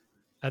votes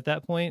at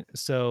that point.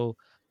 So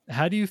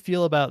how do you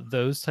feel about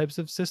those types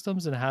of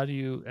systems, and what do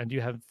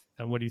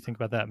you think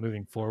about that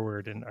moving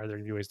forward? And are there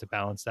any ways to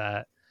balance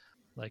that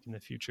like in the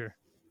future?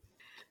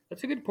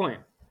 That's a good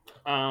point.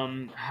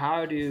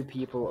 How do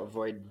people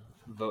avoid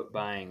vote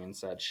buying and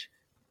such?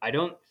 I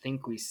don't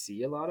think we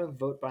see a lot of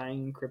vote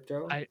buying in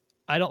crypto.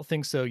 I don't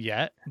think so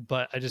yet,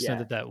 but I just know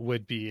Yeah. that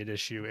would be an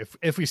issue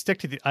if we stick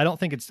to I don't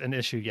think it's an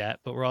issue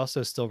yet, but we're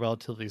also still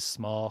relatively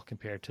small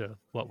compared to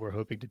what we're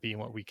hoping to be and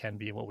what we can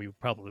be and what we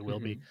probably will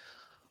be.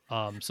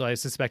 So I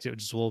suspect it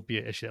just will be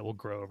an issue that will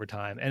grow over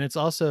time. And it's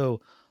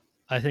also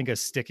I think a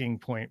sticking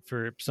point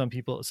for some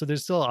people. So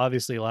there's still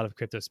obviously a lot of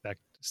crypto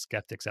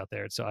skeptics out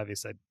there. It's so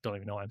obvious I don't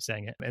even know why I'm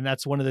saying it. And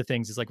that's one of the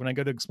things is like when I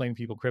go to explain to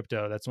people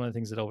crypto, that's one of the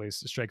things that always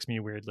strikes me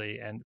weirdly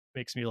and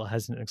makes me a little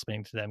hesitant to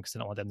explain to them because I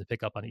don't want them to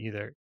pick up on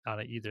either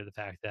the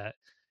fact that,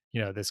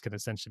 this can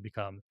essentially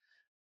become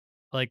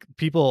like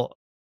people,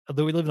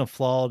 although we live in a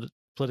flawed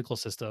political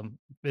system,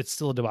 it's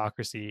still a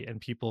democracy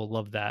and people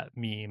love that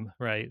meme,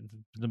 right?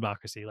 The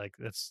democracy, like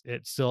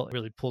it still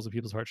really pulls at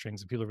people's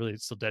heartstrings and people are really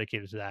still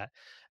dedicated to that.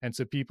 And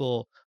so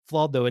people,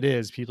 flawed though it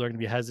is, people are going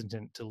to be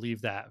hesitant to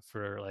leave that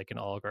for like an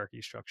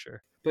oligarchy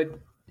structure. But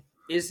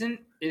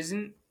isn't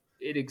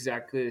it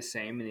exactly the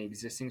same in the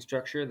existing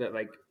structure that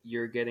like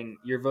you're getting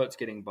your vote's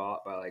getting bought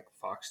by like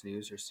Fox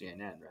News or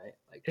CNN, right?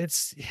 Like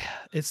It's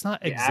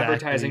not the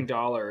advertising exactly.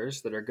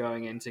 dollars that are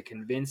going into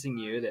convincing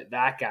you that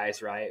that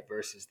guy's right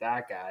versus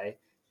that guy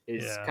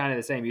is Yeah. kind of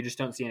the same. You just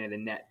don't see any of the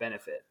net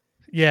benefit.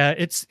 Yeah,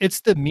 it's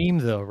the meme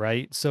though,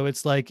 right? So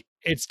it's like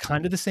it's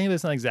kind of the same, but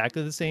it's not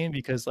exactly the same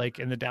because like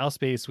in the DAO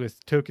space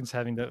with tokens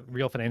having the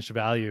real financial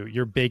value,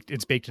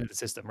 it's baked into the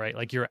system, right?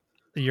 Like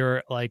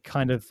you're like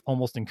kind of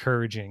almost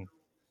encouraging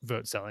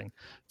vote selling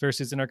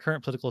versus in our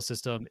current political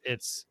system,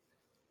 it's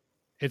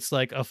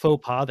like a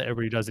faux pas that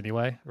everybody does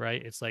anyway,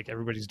 right? It's like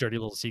everybody's dirty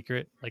little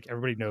secret. Like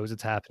everybody knows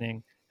it's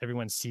happening.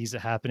 Everyone sees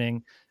it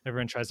happening.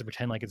 Everyone tries to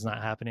pretend like it's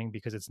not happening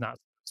because it's not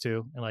supposed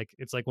to. And like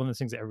it's like one of those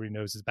things that everybody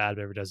knows is bad,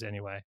 but everybody does it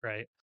anyway,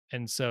 right?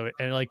 And so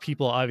and like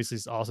people obviously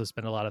also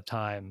spend a lot of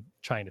time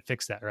trying to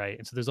fix that, right?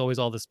 And so there's always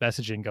all this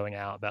messaging going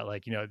out about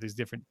like, these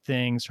different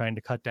things trying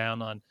to cut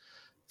down on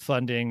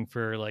funding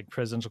for like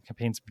presidential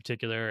campaigns in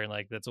particular, and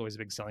like that's always a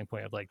big selling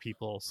point of like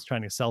people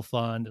trying to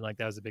self-fund, and like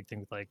that was a big thing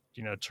with like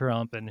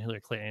Trump and Hillary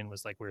Clinton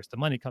was like, where's the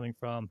money coming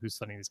from, who's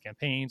funding these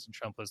campaigns, and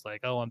Trump was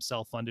like, oh, I'm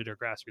self-funded or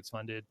grassroots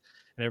funded,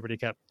 and everybody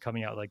kept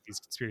coming out with like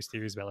these conspiracy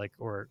theories about like,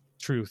 or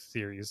truth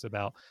theories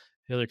about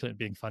Hillary Clinton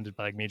being funded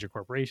by like major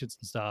corporations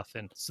and stuff.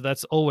 And so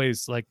that's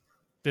always like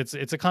it's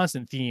a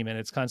constant theme, and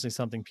it's constantly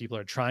something people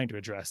are trying to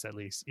address, at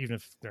least even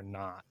if they're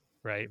not,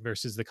 right?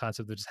 Versus the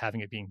concept of just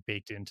having it being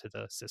baked into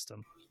the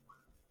system.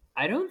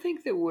 I don't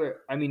think that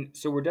I mean,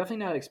 so we're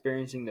definitely not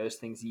experiencing those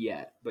things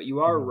yet, but you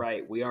are Mhm.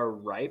 right. We are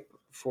ripe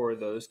for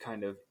those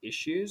kind of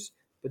issues.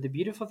 But the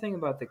beautiful thing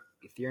about the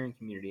Ethereum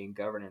community and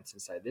governance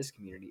inside this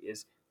community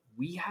is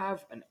we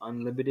have an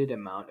unlimited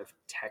amount of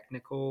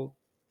technical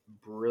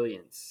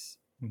brilliance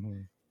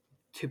Mhm.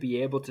 to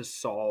be able to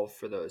solve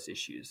for those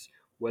issues.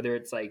 Whether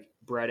it's like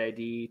bread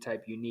ID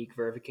type unique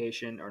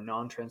verification or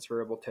non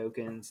transferable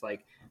tokens,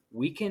 like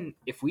we can,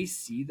 if we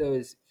see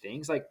those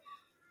things, like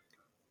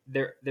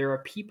there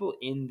are people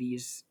in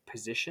these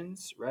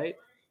positions, right,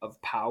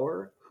 of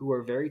power who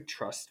are very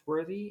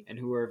trustworthy and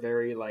who are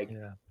very like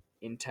Yeah.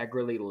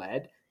 integrally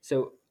led.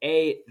 So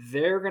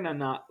they're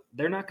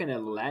not gonna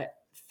let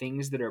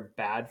things that are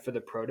bad for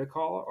the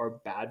protocol or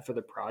bad for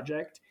the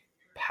project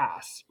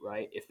pass,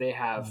 right? If they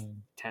have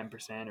Mhm.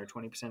 10% or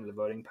 20% of the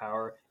voting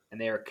power and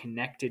they are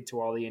connected to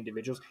all the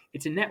individuals,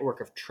 it's a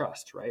network of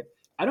trust, right?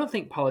 I don't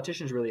think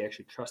politicians really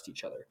actually trust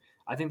each other.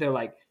 I think they're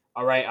like,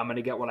 all right, I'm going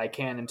to get what I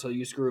can until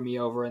you screw me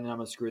over, and then I'm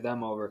going to screw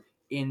them over.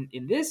 In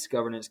this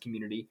governance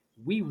community,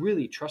 we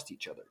really trust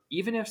each other.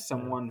 Even if Yeah.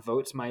 someone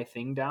votes my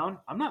thing down,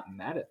 I'm not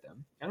mad at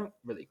them. I don't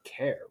really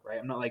care, right?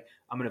 I'm not like,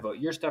 I'm going to vote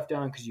your stuff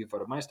down because you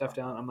voted my stuff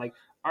down. I'm like,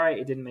 all right,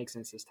 it didn't make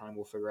sense this time.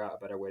 We'll figure out a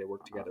better way to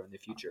work together in the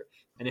future.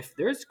 And if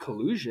there's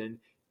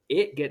collusion,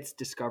 it gets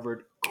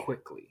discovered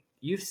quickly.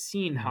 You've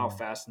seen how Mhm.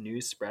 fast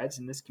news spreads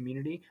in this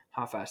community,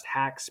 how fast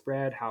hacks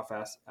spread, how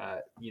fast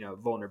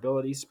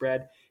vulnerabilities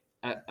spread.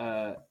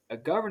 A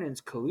governance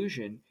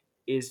collusion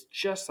is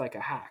just like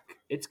a hack.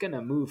 It's going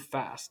to move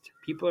fast.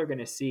 People are going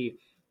to see.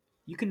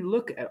 You can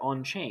look at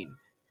on chain.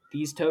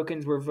 These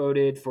tokens were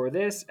voted for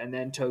this, and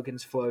then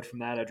tokens flowed from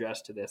that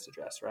address to this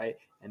address, right?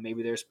 And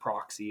maybe there's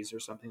proxies or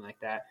something like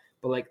that.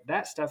 But like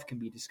that stuff can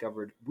be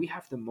discovered. We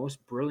have the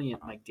most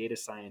brilliant like data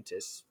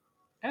scientists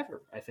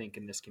ever, I think,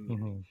 in this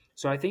community. Mhm.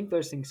 So I think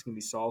those things can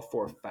be solved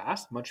for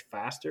fast, much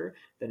faster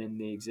than in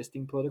the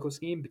existing political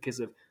scheme because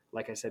of,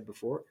 like I said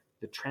before,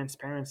 the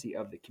transparency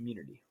of the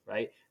community,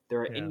 right?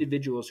 There are Yeah.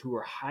 individuals who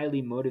are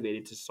highly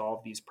motivated to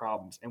solve these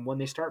problems. And when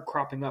they start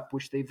cropping up,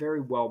 which they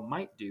very well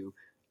might do,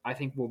 I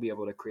think we'll be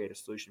able to create a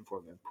solution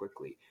for them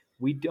quickly.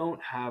 We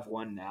don't have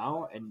one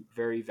now, and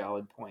very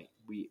valid point.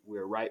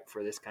 We're ripe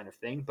for this kind of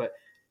thing. But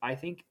I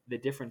think the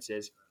difference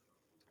is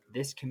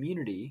this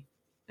community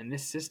and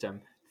this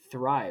system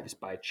thrives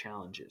by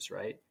challenges,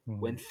 right?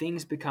 When Mhm.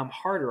 things become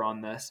harder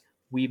on us,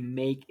 we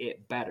make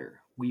it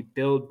better. We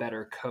build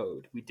better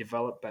code. We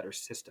develop better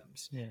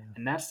systems. Yeah.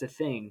 And that's the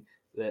thing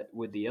that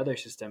with the other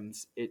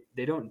systems,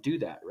 they don't do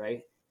that,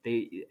 right?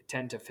 They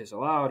tend to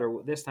fizzle out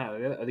or this time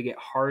or they get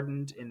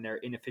hardened in their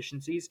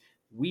inefficiencies.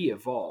 We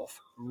evolve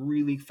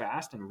really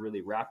fast and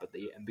really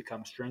rapidly and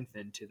become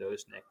strengthened to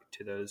those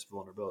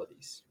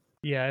vulnerabilities.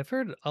 Yeah, I've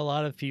heard a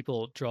lot of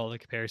people draw the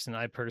comparison.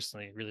 I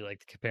personally really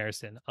like the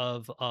comparison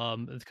of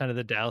kind of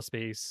the DAO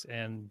space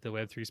and the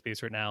Web3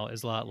 space right now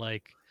is a lot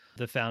like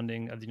the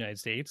founding of the United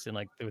States and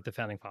like with the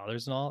founding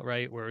fathers and all,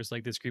 right? Where it was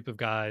like this group of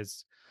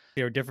guys,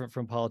 they were different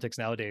from politics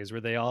nowadays,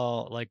 where they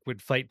all like would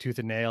fight tooth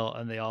and nail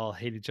and they all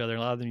hate each other. A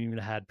lot of them even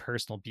had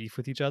personal beef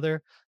with each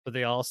other, but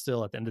they all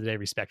still at the end of the day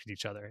respected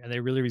each other and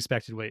they really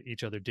respected what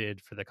each other did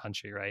for the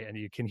country, right? And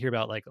you can hear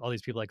about like all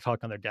these people like talk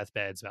on their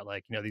deathbeds about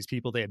like, you know, these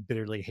people they had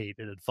bitterly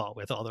hated and fought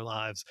with all their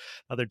lives.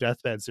 On their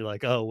deathbeds, they're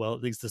like, oh well,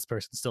 at least this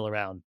person's still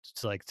around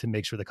to like to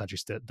make sure the country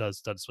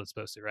does what's it's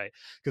supposed to, right?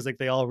 Because like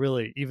they all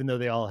really, even though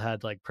they all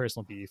had like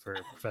personal beef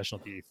or professional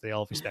beef, they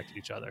all respected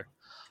each other.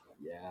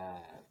 Yeah.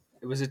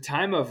 It was a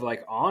time of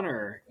like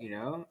honor, you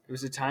know? It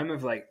was a time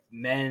of like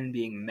men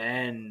being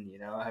men, you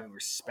know, having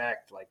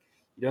respect. Like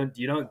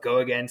you don't go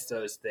against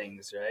those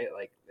things, right?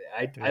 Like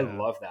I Yeah.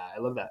 love that. I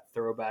love that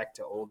throwback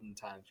to olden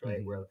times,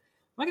 right? Where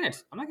Mm-hmm.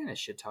 I'm not gonna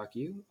shit talk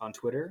you on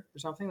Twitter or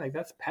something. Like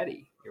that's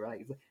petty. You're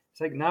right.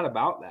 It's like not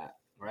about that,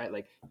 right?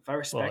 Like if I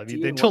Well, I respect mean,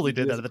 you they and what totally you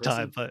did do that as at a the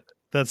time, person. but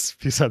that's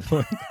beside the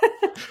point.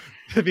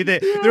 I mean,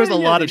 there was Yeah, a yeah,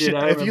 lot they of did. shit.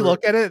 I If you remember.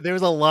 look at it, there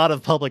was a lot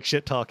of public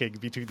shit talking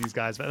between these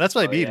guys. But that's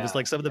what I Oh mean. Was yeah,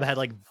 like some of them yeah. had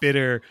like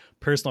bitter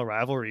personal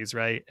rivalries,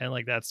 right? And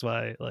like that's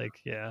why, like,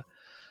 yeah,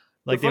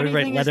 The like they would funny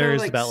write thing is though, letters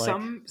like about like,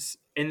 some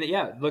in the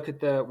yeah, look at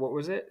the what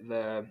was it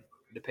the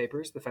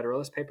papers, the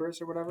Federalist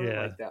Papers or whatever, yeah,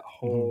 like that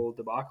mm-hmm, whole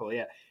debacle.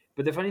 Yeah,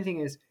 but the funny thing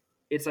is,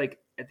 it's like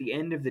at the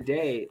end of the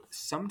day,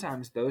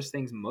 sometimes those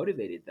things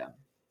motivated them,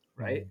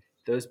 right? mm-hmm,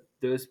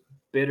 Those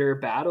bitter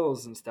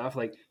battles and stuff.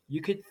 Like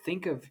you could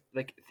think of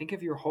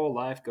your whole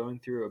life going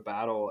through a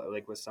battle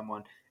like with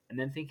someone and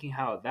then thinking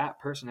how that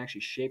person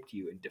actually shaped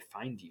you and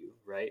defined you,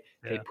 right?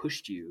 They yeah,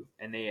 pushed you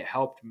and they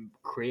helped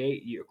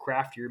create you,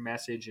 craft your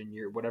message and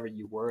your whatever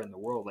you were in the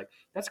world. Like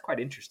that's quite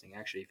interesting,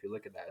 actually. If you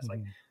look at that, it's like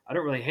mm-hmm, I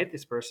don't really hate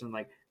this person.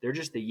 Like they're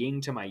just the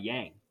yin to my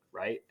yang,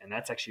 right? And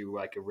that's actually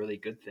like a really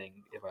good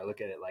thing if I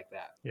look at it like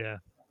that. yeah,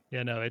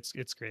 yeah. No, it's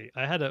great.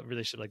 I had a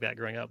relationship like that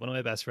growing up. One of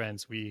my best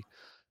friends, we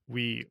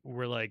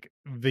were like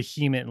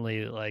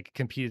vehemently like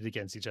competed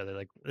against each other.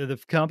 Like the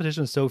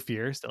competition was so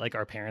fierce that like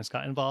our parents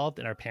got involved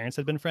and our parents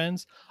had been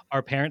friends.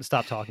 Our parents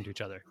stopped talking to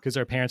each other because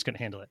our parents couldn't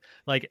handle it.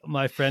 Like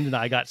my friend and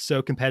I got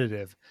so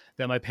competitive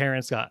that our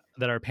parents got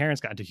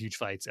into huge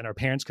fights and our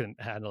parents couldn't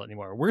handle it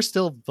anymore. We're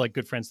still like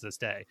good friends to this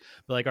day,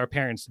 but like our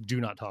parents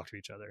do not talk to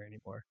each other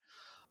anymore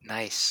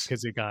Nice.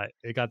 because it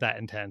got that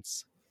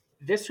intense.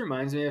 This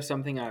reminds me of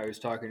something I was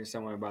talking to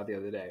someone about the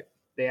other day.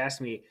 They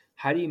asked me,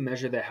 "How do you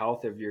measure the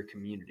health of your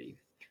community?"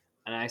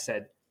 And I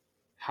said,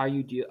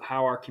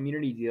 how our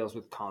community deals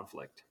with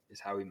conflict is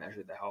how we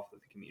measure the health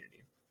of the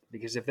community.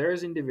 Because if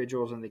there's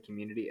individuals in the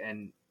community,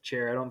 and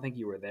Chair, I don't think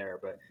you were there,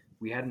 but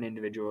we had an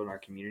individual in our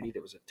community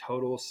that was a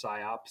total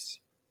psyops.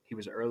 He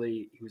was an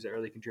early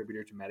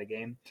contributor to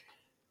metagame,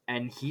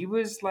 and he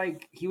was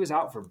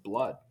out for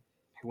blood.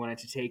 He wanted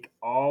to take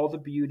all the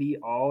beauty,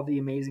 all the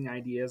amazing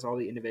ideas, all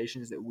the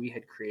innovations that we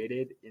had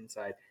created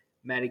inside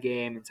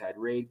metagame, inside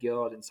raid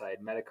guild, inside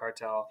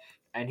metacartel,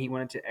 and he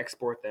wanted to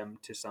export them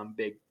to some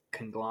big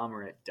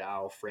conglomerate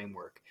DAO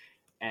framework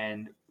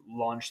and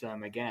launch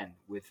them again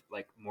with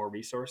like more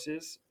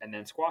resources and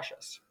then squash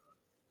us.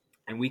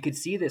 And we could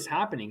see this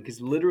happening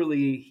because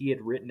literally he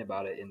had written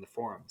about it in the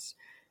forums.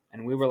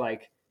 And we were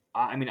like,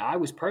 I mean, I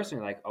was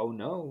personally like, oh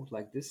no,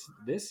 like this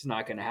is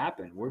not gonna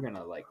happen. We're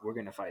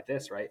gonna fight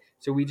this, right?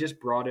 So we just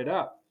brought it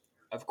up.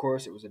 Of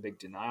course, it was a big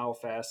denial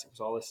fest, it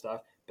was all this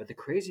stuff. But the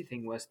crazy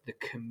thing was the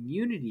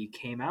community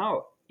came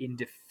out in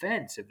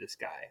defense of this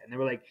guy. And they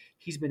were like,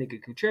 he's been a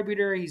good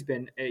contributor, he's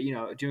been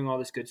doing all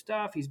this good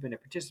stuff, he's been a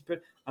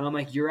participant. And I'm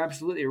like, you're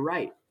absolutely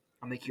right.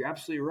 I'm like, you're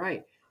absolutely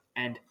right.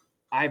 And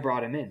I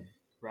brought him in,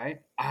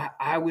 right?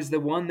 I was the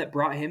one that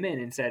brought him in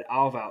and said,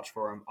 I'll vouch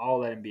for him. I'll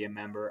let him be a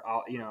member.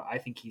 I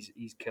think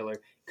he's killer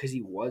because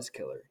he was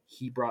killer.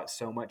 He brought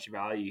so much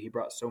value. He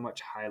brought so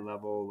much high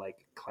level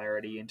like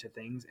clarity into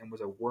things and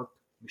was a work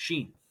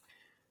machine.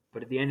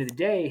 But at the end of the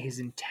day, his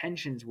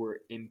intentions were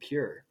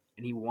impure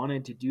and he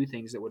wanted to do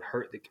things that would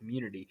hurt the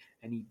community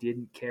and he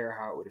didn't care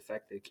how it would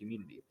affect the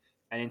community.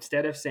 And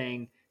instead of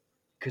saying,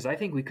 because I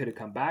think we could have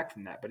come back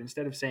from that. But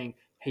instead of saying,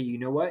 "Hey, you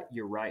know what?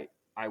 You're right.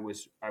 I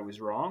was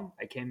wrong.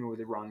 I came here with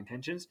the wrong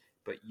intentions,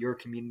 but your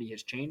community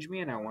has changed me,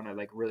 and I want to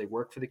like really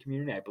work for the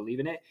community. I believe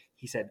in it."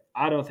 He said,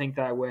 "I don't think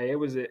that way. It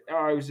was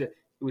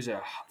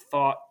a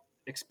thought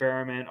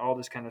experiment, all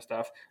this kind of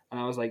stuff." And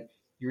I was like,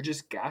 "You're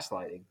just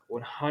gaslighting,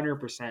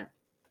 100%."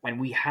 And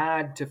we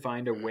had to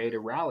find a way to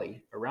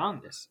rally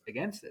around this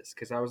against this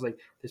because I was like,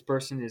 this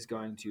person is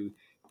going to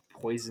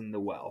poison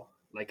the well.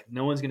 Like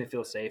no one's going to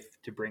feel safe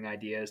to bring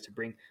ideas, to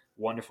bring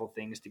wonderful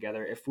things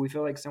together if we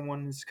feel like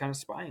someone's kind of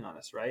spying on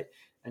us, right?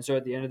 And so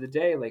at the end of the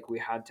day, like we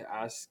had to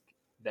ask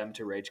them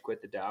to rage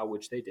quit the DAO,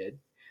 which they did.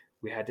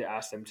 We had to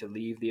ask them to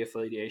leave the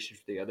affiliation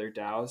for the other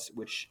DAOs,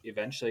 which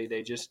eventually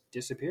they just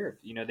disappeared.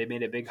 They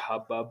made a big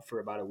hubbub for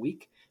about a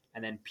week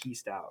and then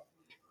pieced out.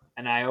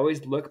 And I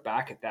always look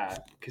back at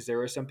that because there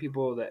were some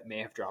people that may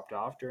have dropped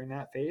off during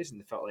that phase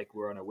and felt like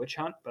we're on a witch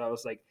hunt. But I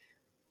was like,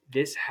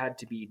 this had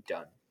to be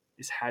done.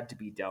 This had to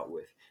be dealt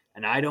with.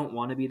 And I don't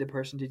want to be the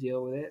person to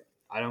deal with it.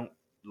 I don't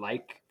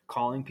like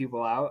calling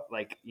people out,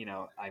 like,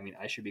 I mean,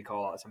 I should be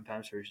called out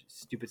sometimes for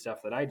stupid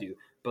stuff that I do,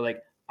 but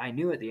like, I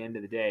knew at the end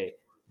of the day,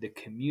 the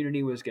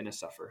community was going to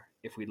suffer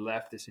if we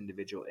left this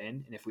individual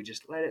in. And if we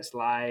just let it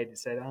slide and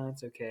said, oh,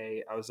 it's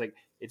okay, I was like,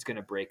 it's going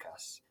to break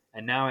us.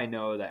 And now I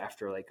know that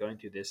after like going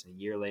through this and a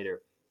year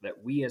later,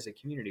 that we as a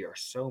community are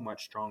so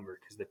much stronger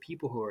because the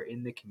people who are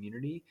in the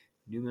community,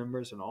 new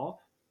members and all,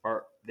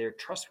 they're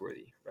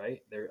trustworthy, right?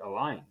 They're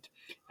aligned,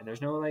 and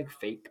there's no like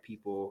fake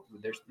people.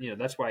 There's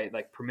that's why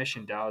like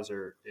permission DAOs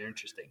are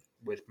interesting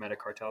with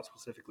Metacartel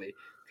specifically,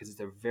 because it's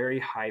a very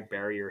high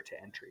barrier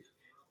to entry.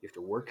 You have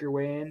to work your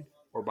way in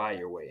or buy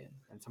your way in,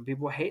 and some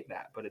people hate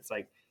that, but it's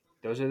like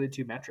those are the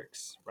two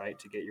metrics, right,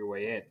 to get your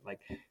way in.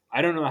 Like,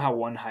 I don't know how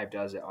One Hive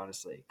does it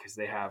honestly, because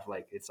they have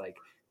like, it's like,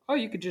 oh,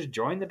 you could just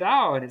join the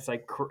DAO, and it's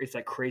like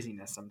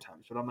craziness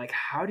sometimes. But I'm like,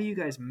 how do you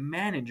guys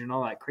manage and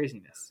all that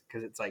craziness?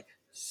 Because it's like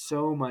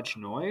so much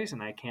noise,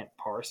 and I can't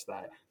parse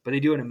that. But they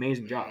do an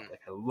amazing job. Mm.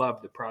 Like, I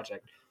love the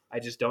project. I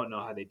just don't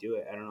know how they do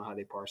it. I don't know how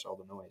they parse all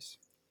the noise.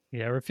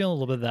 Yeah, we're feeling a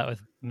little bit of that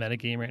with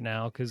metagame right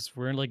now because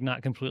we're like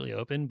not completely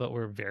open, but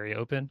we're very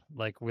open.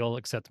 Like we'll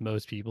accept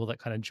most people that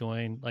kind of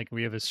join. Like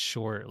we have a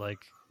short, like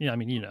I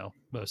mean,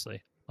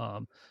 mostly. I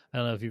don't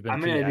know if you've been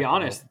I'm pretty gonna be active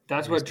honest.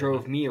 That's what recently,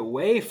 drove but me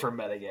away from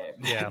metagame.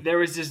 yeah, There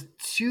was just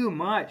too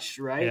much,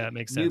 yeah, right? it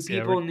makes New sense. Yeah,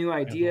 we're people, new there's a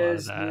lot of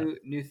ideas,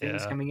 that. new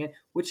things Yeah. coming in,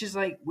 which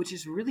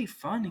is really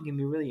fun and can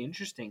be really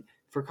interesting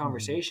for Mhm.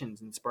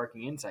 conversations and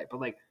sparking insight.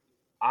 But like,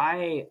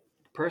 I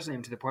personally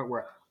am to the point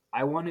where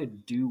I want to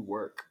do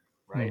work,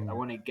 right? I Mhm.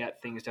 want to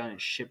get things done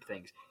and ship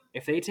things.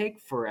 If they take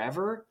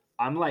forever,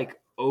 I'm like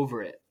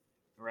over it,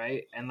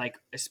 right? And like,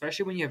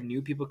 especially when you have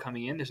new people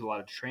coming in, there's a lot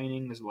of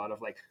training, there's a lot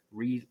of like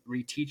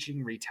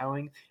reteaching,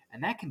 retelling,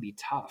 and that can be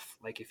tough.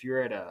 Like, if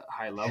you're at a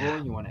high level Yeah.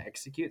 and you want to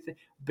execute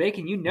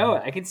Bacon, you know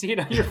it. I can see it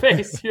on your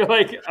face. You're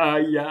like,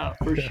 yeah,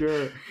 for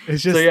sure.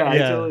 It's So just yeah, I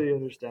totally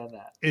understand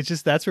that. it's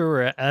just that's where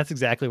we're at. That's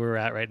exactly where we're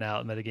at right now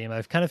at metagame.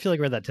 I kind of feel like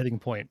we're at that tipping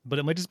point, but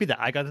it might just be that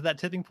I got to that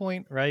tipping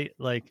point, right?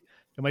 Like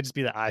it might just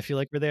be that I feel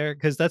like we're there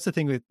because that's the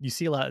thing with you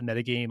see a lot in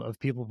metagame of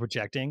people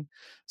projecting.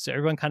 So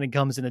everyone kind of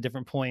comes in at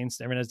different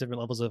points. Everyone has different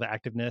levels of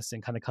activeness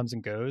and kind of comes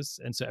and goes,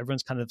 and so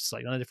everyone's kind of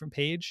slightly on a different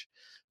page.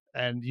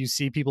 And you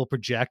see people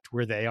project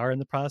where they are in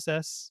the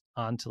process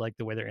onto like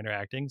the way they're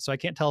interacting. So I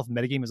can't tell if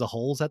metagame as a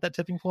whole is at that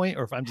tipping point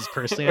or if I'm just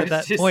personally Or at it's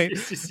that just point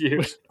it's just you.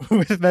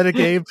 with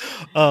metagame.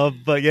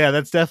 But yeah,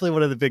 that's definitely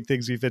one of the big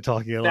things we've been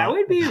talking a That lot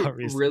would be about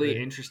really recently.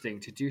 interesting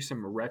to do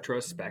some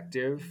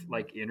retrospective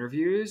like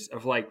interviews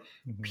of like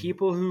Mhm.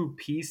 people who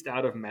pieced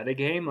out of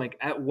metagame. Like,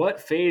 at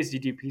what phase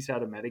did you piece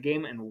out of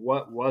metagame, and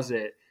what was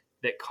it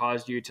that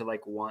caused you to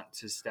like want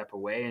to step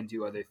away and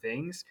do other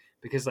things?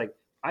 Because like,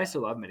 I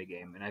still love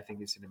metagame, and I think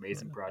it's an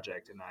amazing Yeah.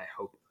 project, and I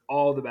hope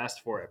all the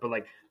best for it. But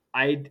like,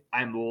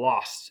 I'm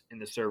lost in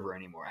the server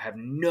anymore. I have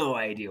no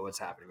idea what's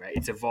happening. Right?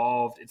 It's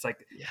evolved. It's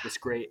like Yeah. this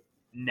great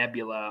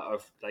nebula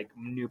of like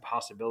new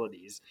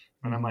possibilities,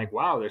 and I'm Mhm. like,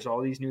 wow, there's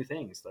all these new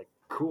things. Like,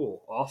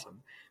 cool,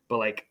 awesome. But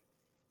like,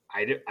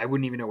 I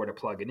wouldn't even know where to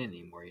plug it in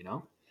anymore.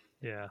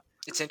 Yeah.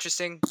 It's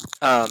interesting.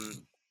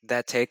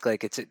 That take,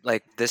 like, it's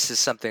like this is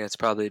something that's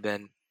probably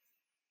been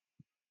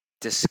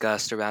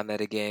discussed around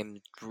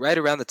metagame right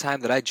around the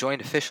time that I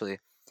joined officially.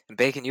 And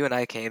Bacon, you and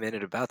I came in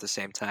at about the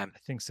same time. I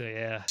think so.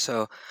 Yeah.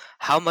 So,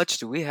 how much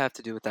do we have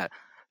to do with that?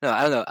 No,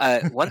 I don't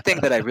know. One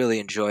thing that I really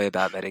enjoy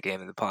about metagame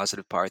and the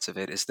positive parts of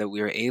it is that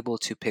we are able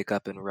to pick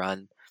up and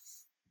run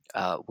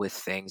with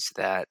things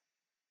that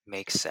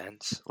make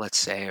sense, let's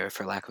say, or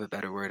for lack of a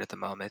better word at the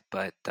moment.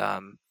 But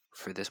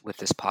for this, with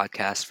this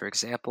podcast, for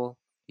example,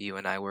 you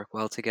and I work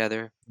well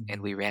together, and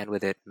Mhm. we ran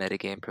with it.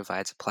 Metagame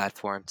provides a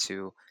platform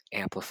to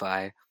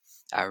amplify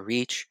our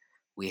reach.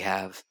 We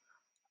have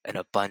an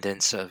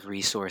abundance of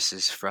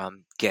resources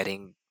from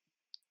getting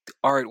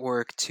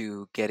artwork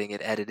to getting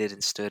it edited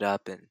and stood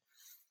up, and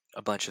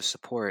a bunch of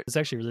support. It's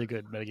actually a really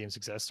good metagame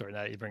success story.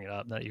 Now that you bring it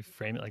up, now that you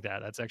frame it like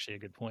that, that's actually a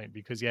good point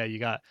because yeah, you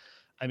got.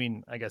 I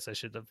mean, I guess I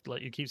should have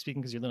let you keep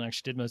speaking because you're the one who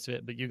actually did most of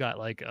it, but you got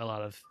like a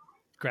lot of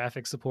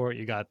graphic support.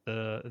 You got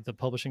the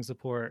publishing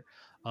support.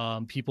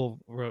 People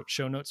wrote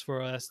show notes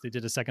for us. They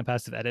did a second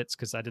pass of edits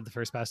because I did the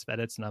first pass of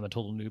edits and I'm a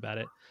total noob at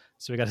it.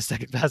 So we got a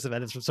second pass of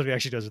edits from somebody who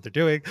actually knows what they're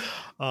doing.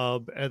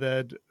 And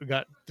then we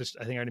got this,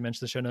 I think I already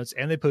mentioned the show notes,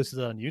 and they posted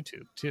it on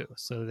YouTube too.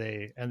 So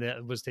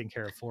that was taken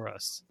care of for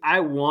us. I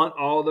want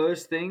all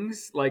those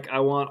things. Like, I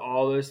want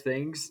all those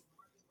things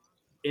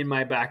in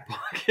my back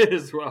pocket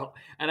as well.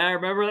 And I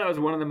remember that was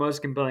one of the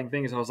most compelling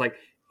things. I was like,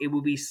 it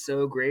would be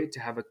so great to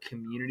have a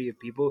community of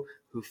people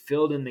who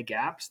filled in the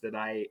gaps that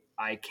I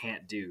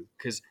can't do,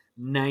 because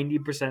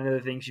 90% of the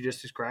things you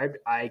just described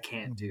I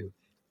can't Mhm. do.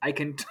 I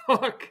can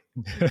talk,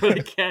 but I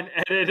can't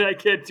edit. I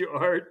can't do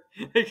art.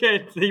 I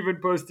can't even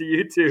post to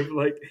YouTube.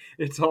 Like,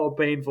 it's all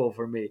painful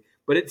for me.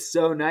 But it's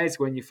so nice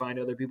when you find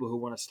other people who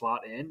want to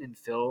slot in and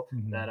fill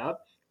that Mhm.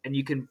 up, and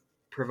you can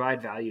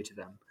provide value to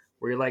them,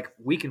 where you're like,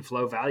 we can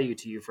flow value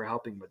to you for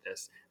helping with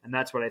this. And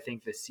that's what I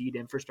think the seed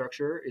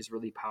infrastructure is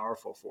really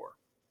powerful for.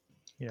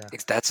 Yeah.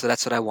 That's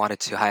what I wanted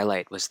to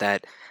highlight, was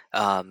that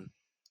um,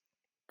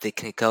 they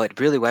can go. It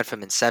really went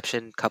from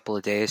inception, a couple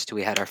of days, to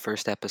we had our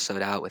first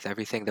episode out with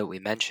everything that we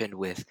mentioned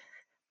with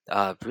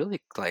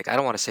really, like, I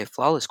don't want to say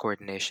flawless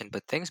coordination,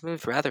 but things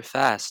moved rather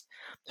fast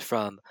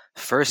from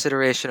first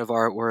iteration of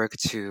artwork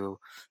to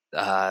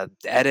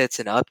edits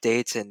and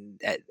updates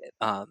and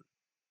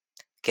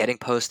getting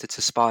posted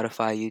to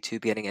Spotify,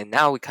 YouTube, and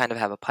now we kind of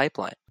have a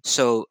pipeline.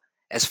 So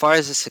as far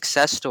as a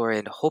success story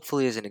and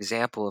hopefully as an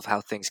example of how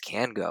things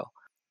can go,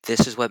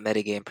 this is what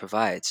Metagame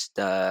provides.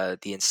 The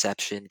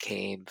inception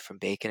came from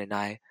Bacon and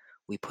I.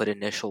 We put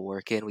initial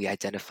work in. We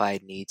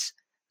identified needs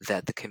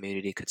that the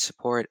community could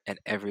support, and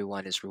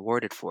everyone is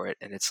rewarded for it.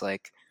 And it's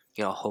like,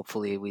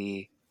 hopefully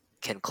we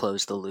can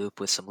close the loop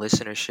with some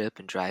listenership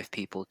and drive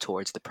people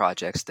towards the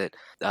projects that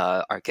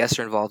our guests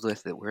are involved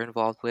with, that we're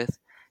involved with.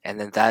 And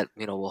then that,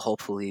 will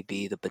hopefully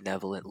be the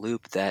benevolent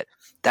loop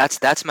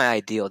that's my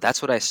ideal.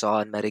 That's what I saw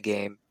in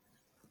Metagame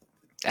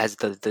as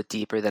the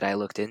deeper that I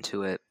looked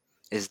into it,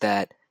 is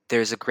that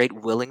there's a great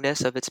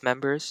willingness of its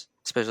members,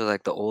 especially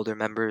like the older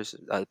members,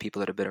 the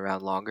people that have been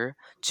around longer,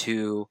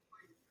 to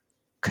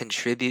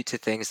contribute to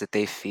things that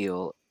they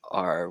feel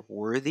are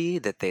worthy,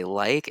 that they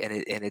like, and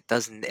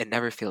it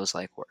never feels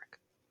like work.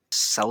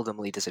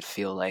 Seldomly does it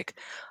feel like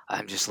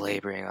I'm just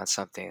laboring on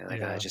something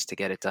just to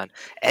get it done.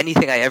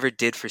 Anything I ever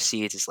did for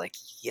Seeds is like,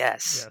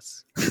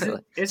 yes.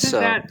 Isn't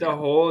that the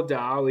whole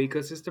DAO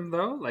ecosystem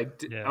though?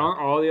 Like, aren't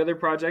all the other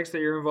projects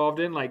that you're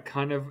involved in like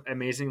kind of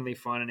amazingly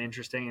fun and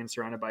interesting and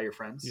surrounded by your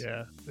friends?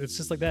 Yeah, it's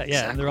just like that. Yeah,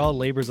 exactly. And they're all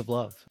labors of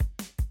love.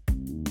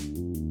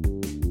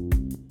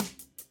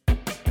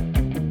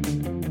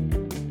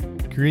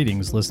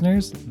 Greetings,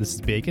 listeners. This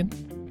is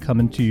Bacon,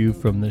 coming to you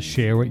from the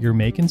Share What You're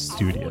Making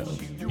studio.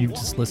 You've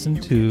just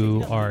listened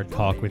to our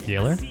talk with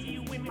Yalor.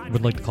 I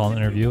would like to call it an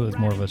interview. It was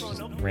more of us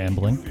just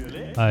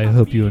rambling. I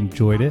hope you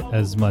enjoyed it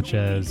as much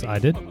as I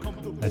did.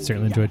 I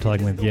certainly enjoyed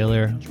talking with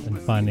Yalor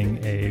and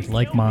finding a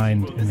like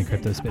mind in the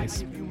crypto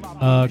space.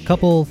 A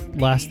couple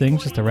last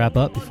things just to wrap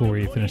up before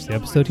we finish the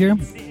episode here.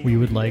 We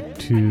would like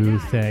to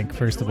thank,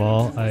 first of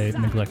all, I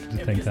neglected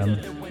to thank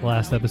them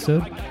last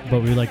episode,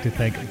 but we would like to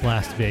thank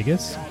Blast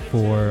Vegas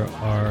for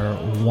our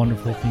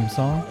wonderful theme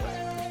song.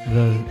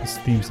 The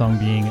theme song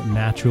being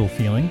Natural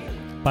Feeling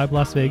by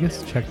Blast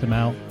Vegas. Check them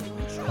out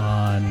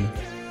on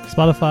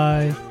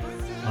Spotify,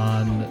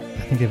 on,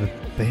 I think they have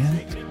a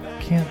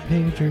Bandcamp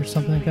page or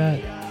something like that.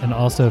 And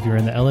also, if you're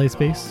in the LA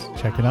space,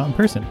 check them out in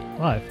person,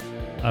 live.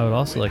 I would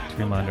also like to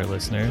remind our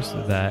listeners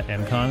that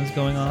MCon is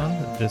going on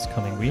this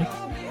coming week.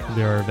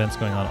 There are events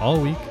going on all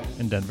week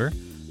in Denver,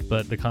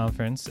 but the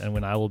conference and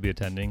when I will be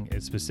attending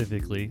is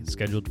specifically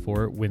scheduled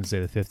for Wednesday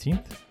the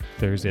 15th,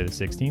 Thursday the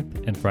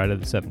 16th, and Friday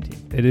the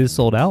 17th. It is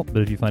sold out,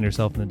 but if you find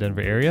yourself in the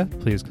Denver area,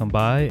 please come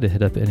by to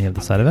hit up any of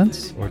the side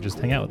events or just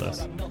hang out with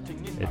us.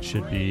 It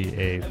should be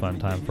a fun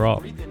time for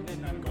all.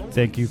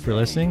 Thank you for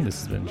listening. This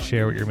has been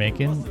Share What You're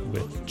Making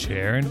with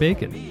Chair and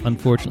Bacon.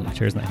 Unfortunately,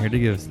 Chair's not here to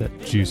give us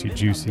that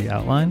juicy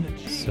outline,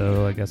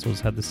 so I guess we'll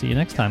just have to see you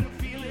next time.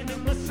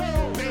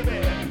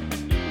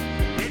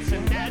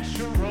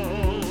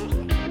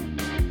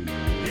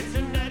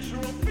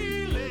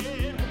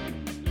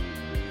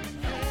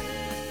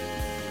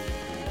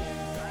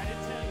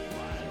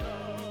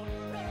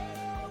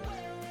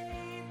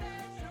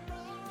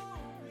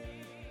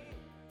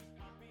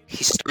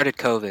 He started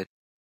COVID.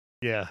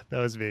 Yeah, that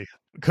was me.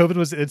 COVID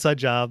was an inside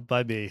job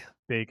by me,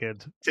 Bacon.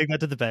 Take that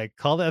to the bank.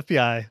 Call the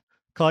FBI.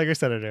 Call your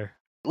senator.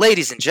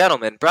 Ladies and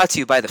gentlemen, brought to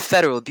you by the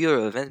Federal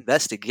Bureau of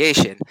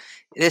Investigation,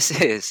 this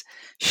is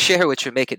Share What You're Making.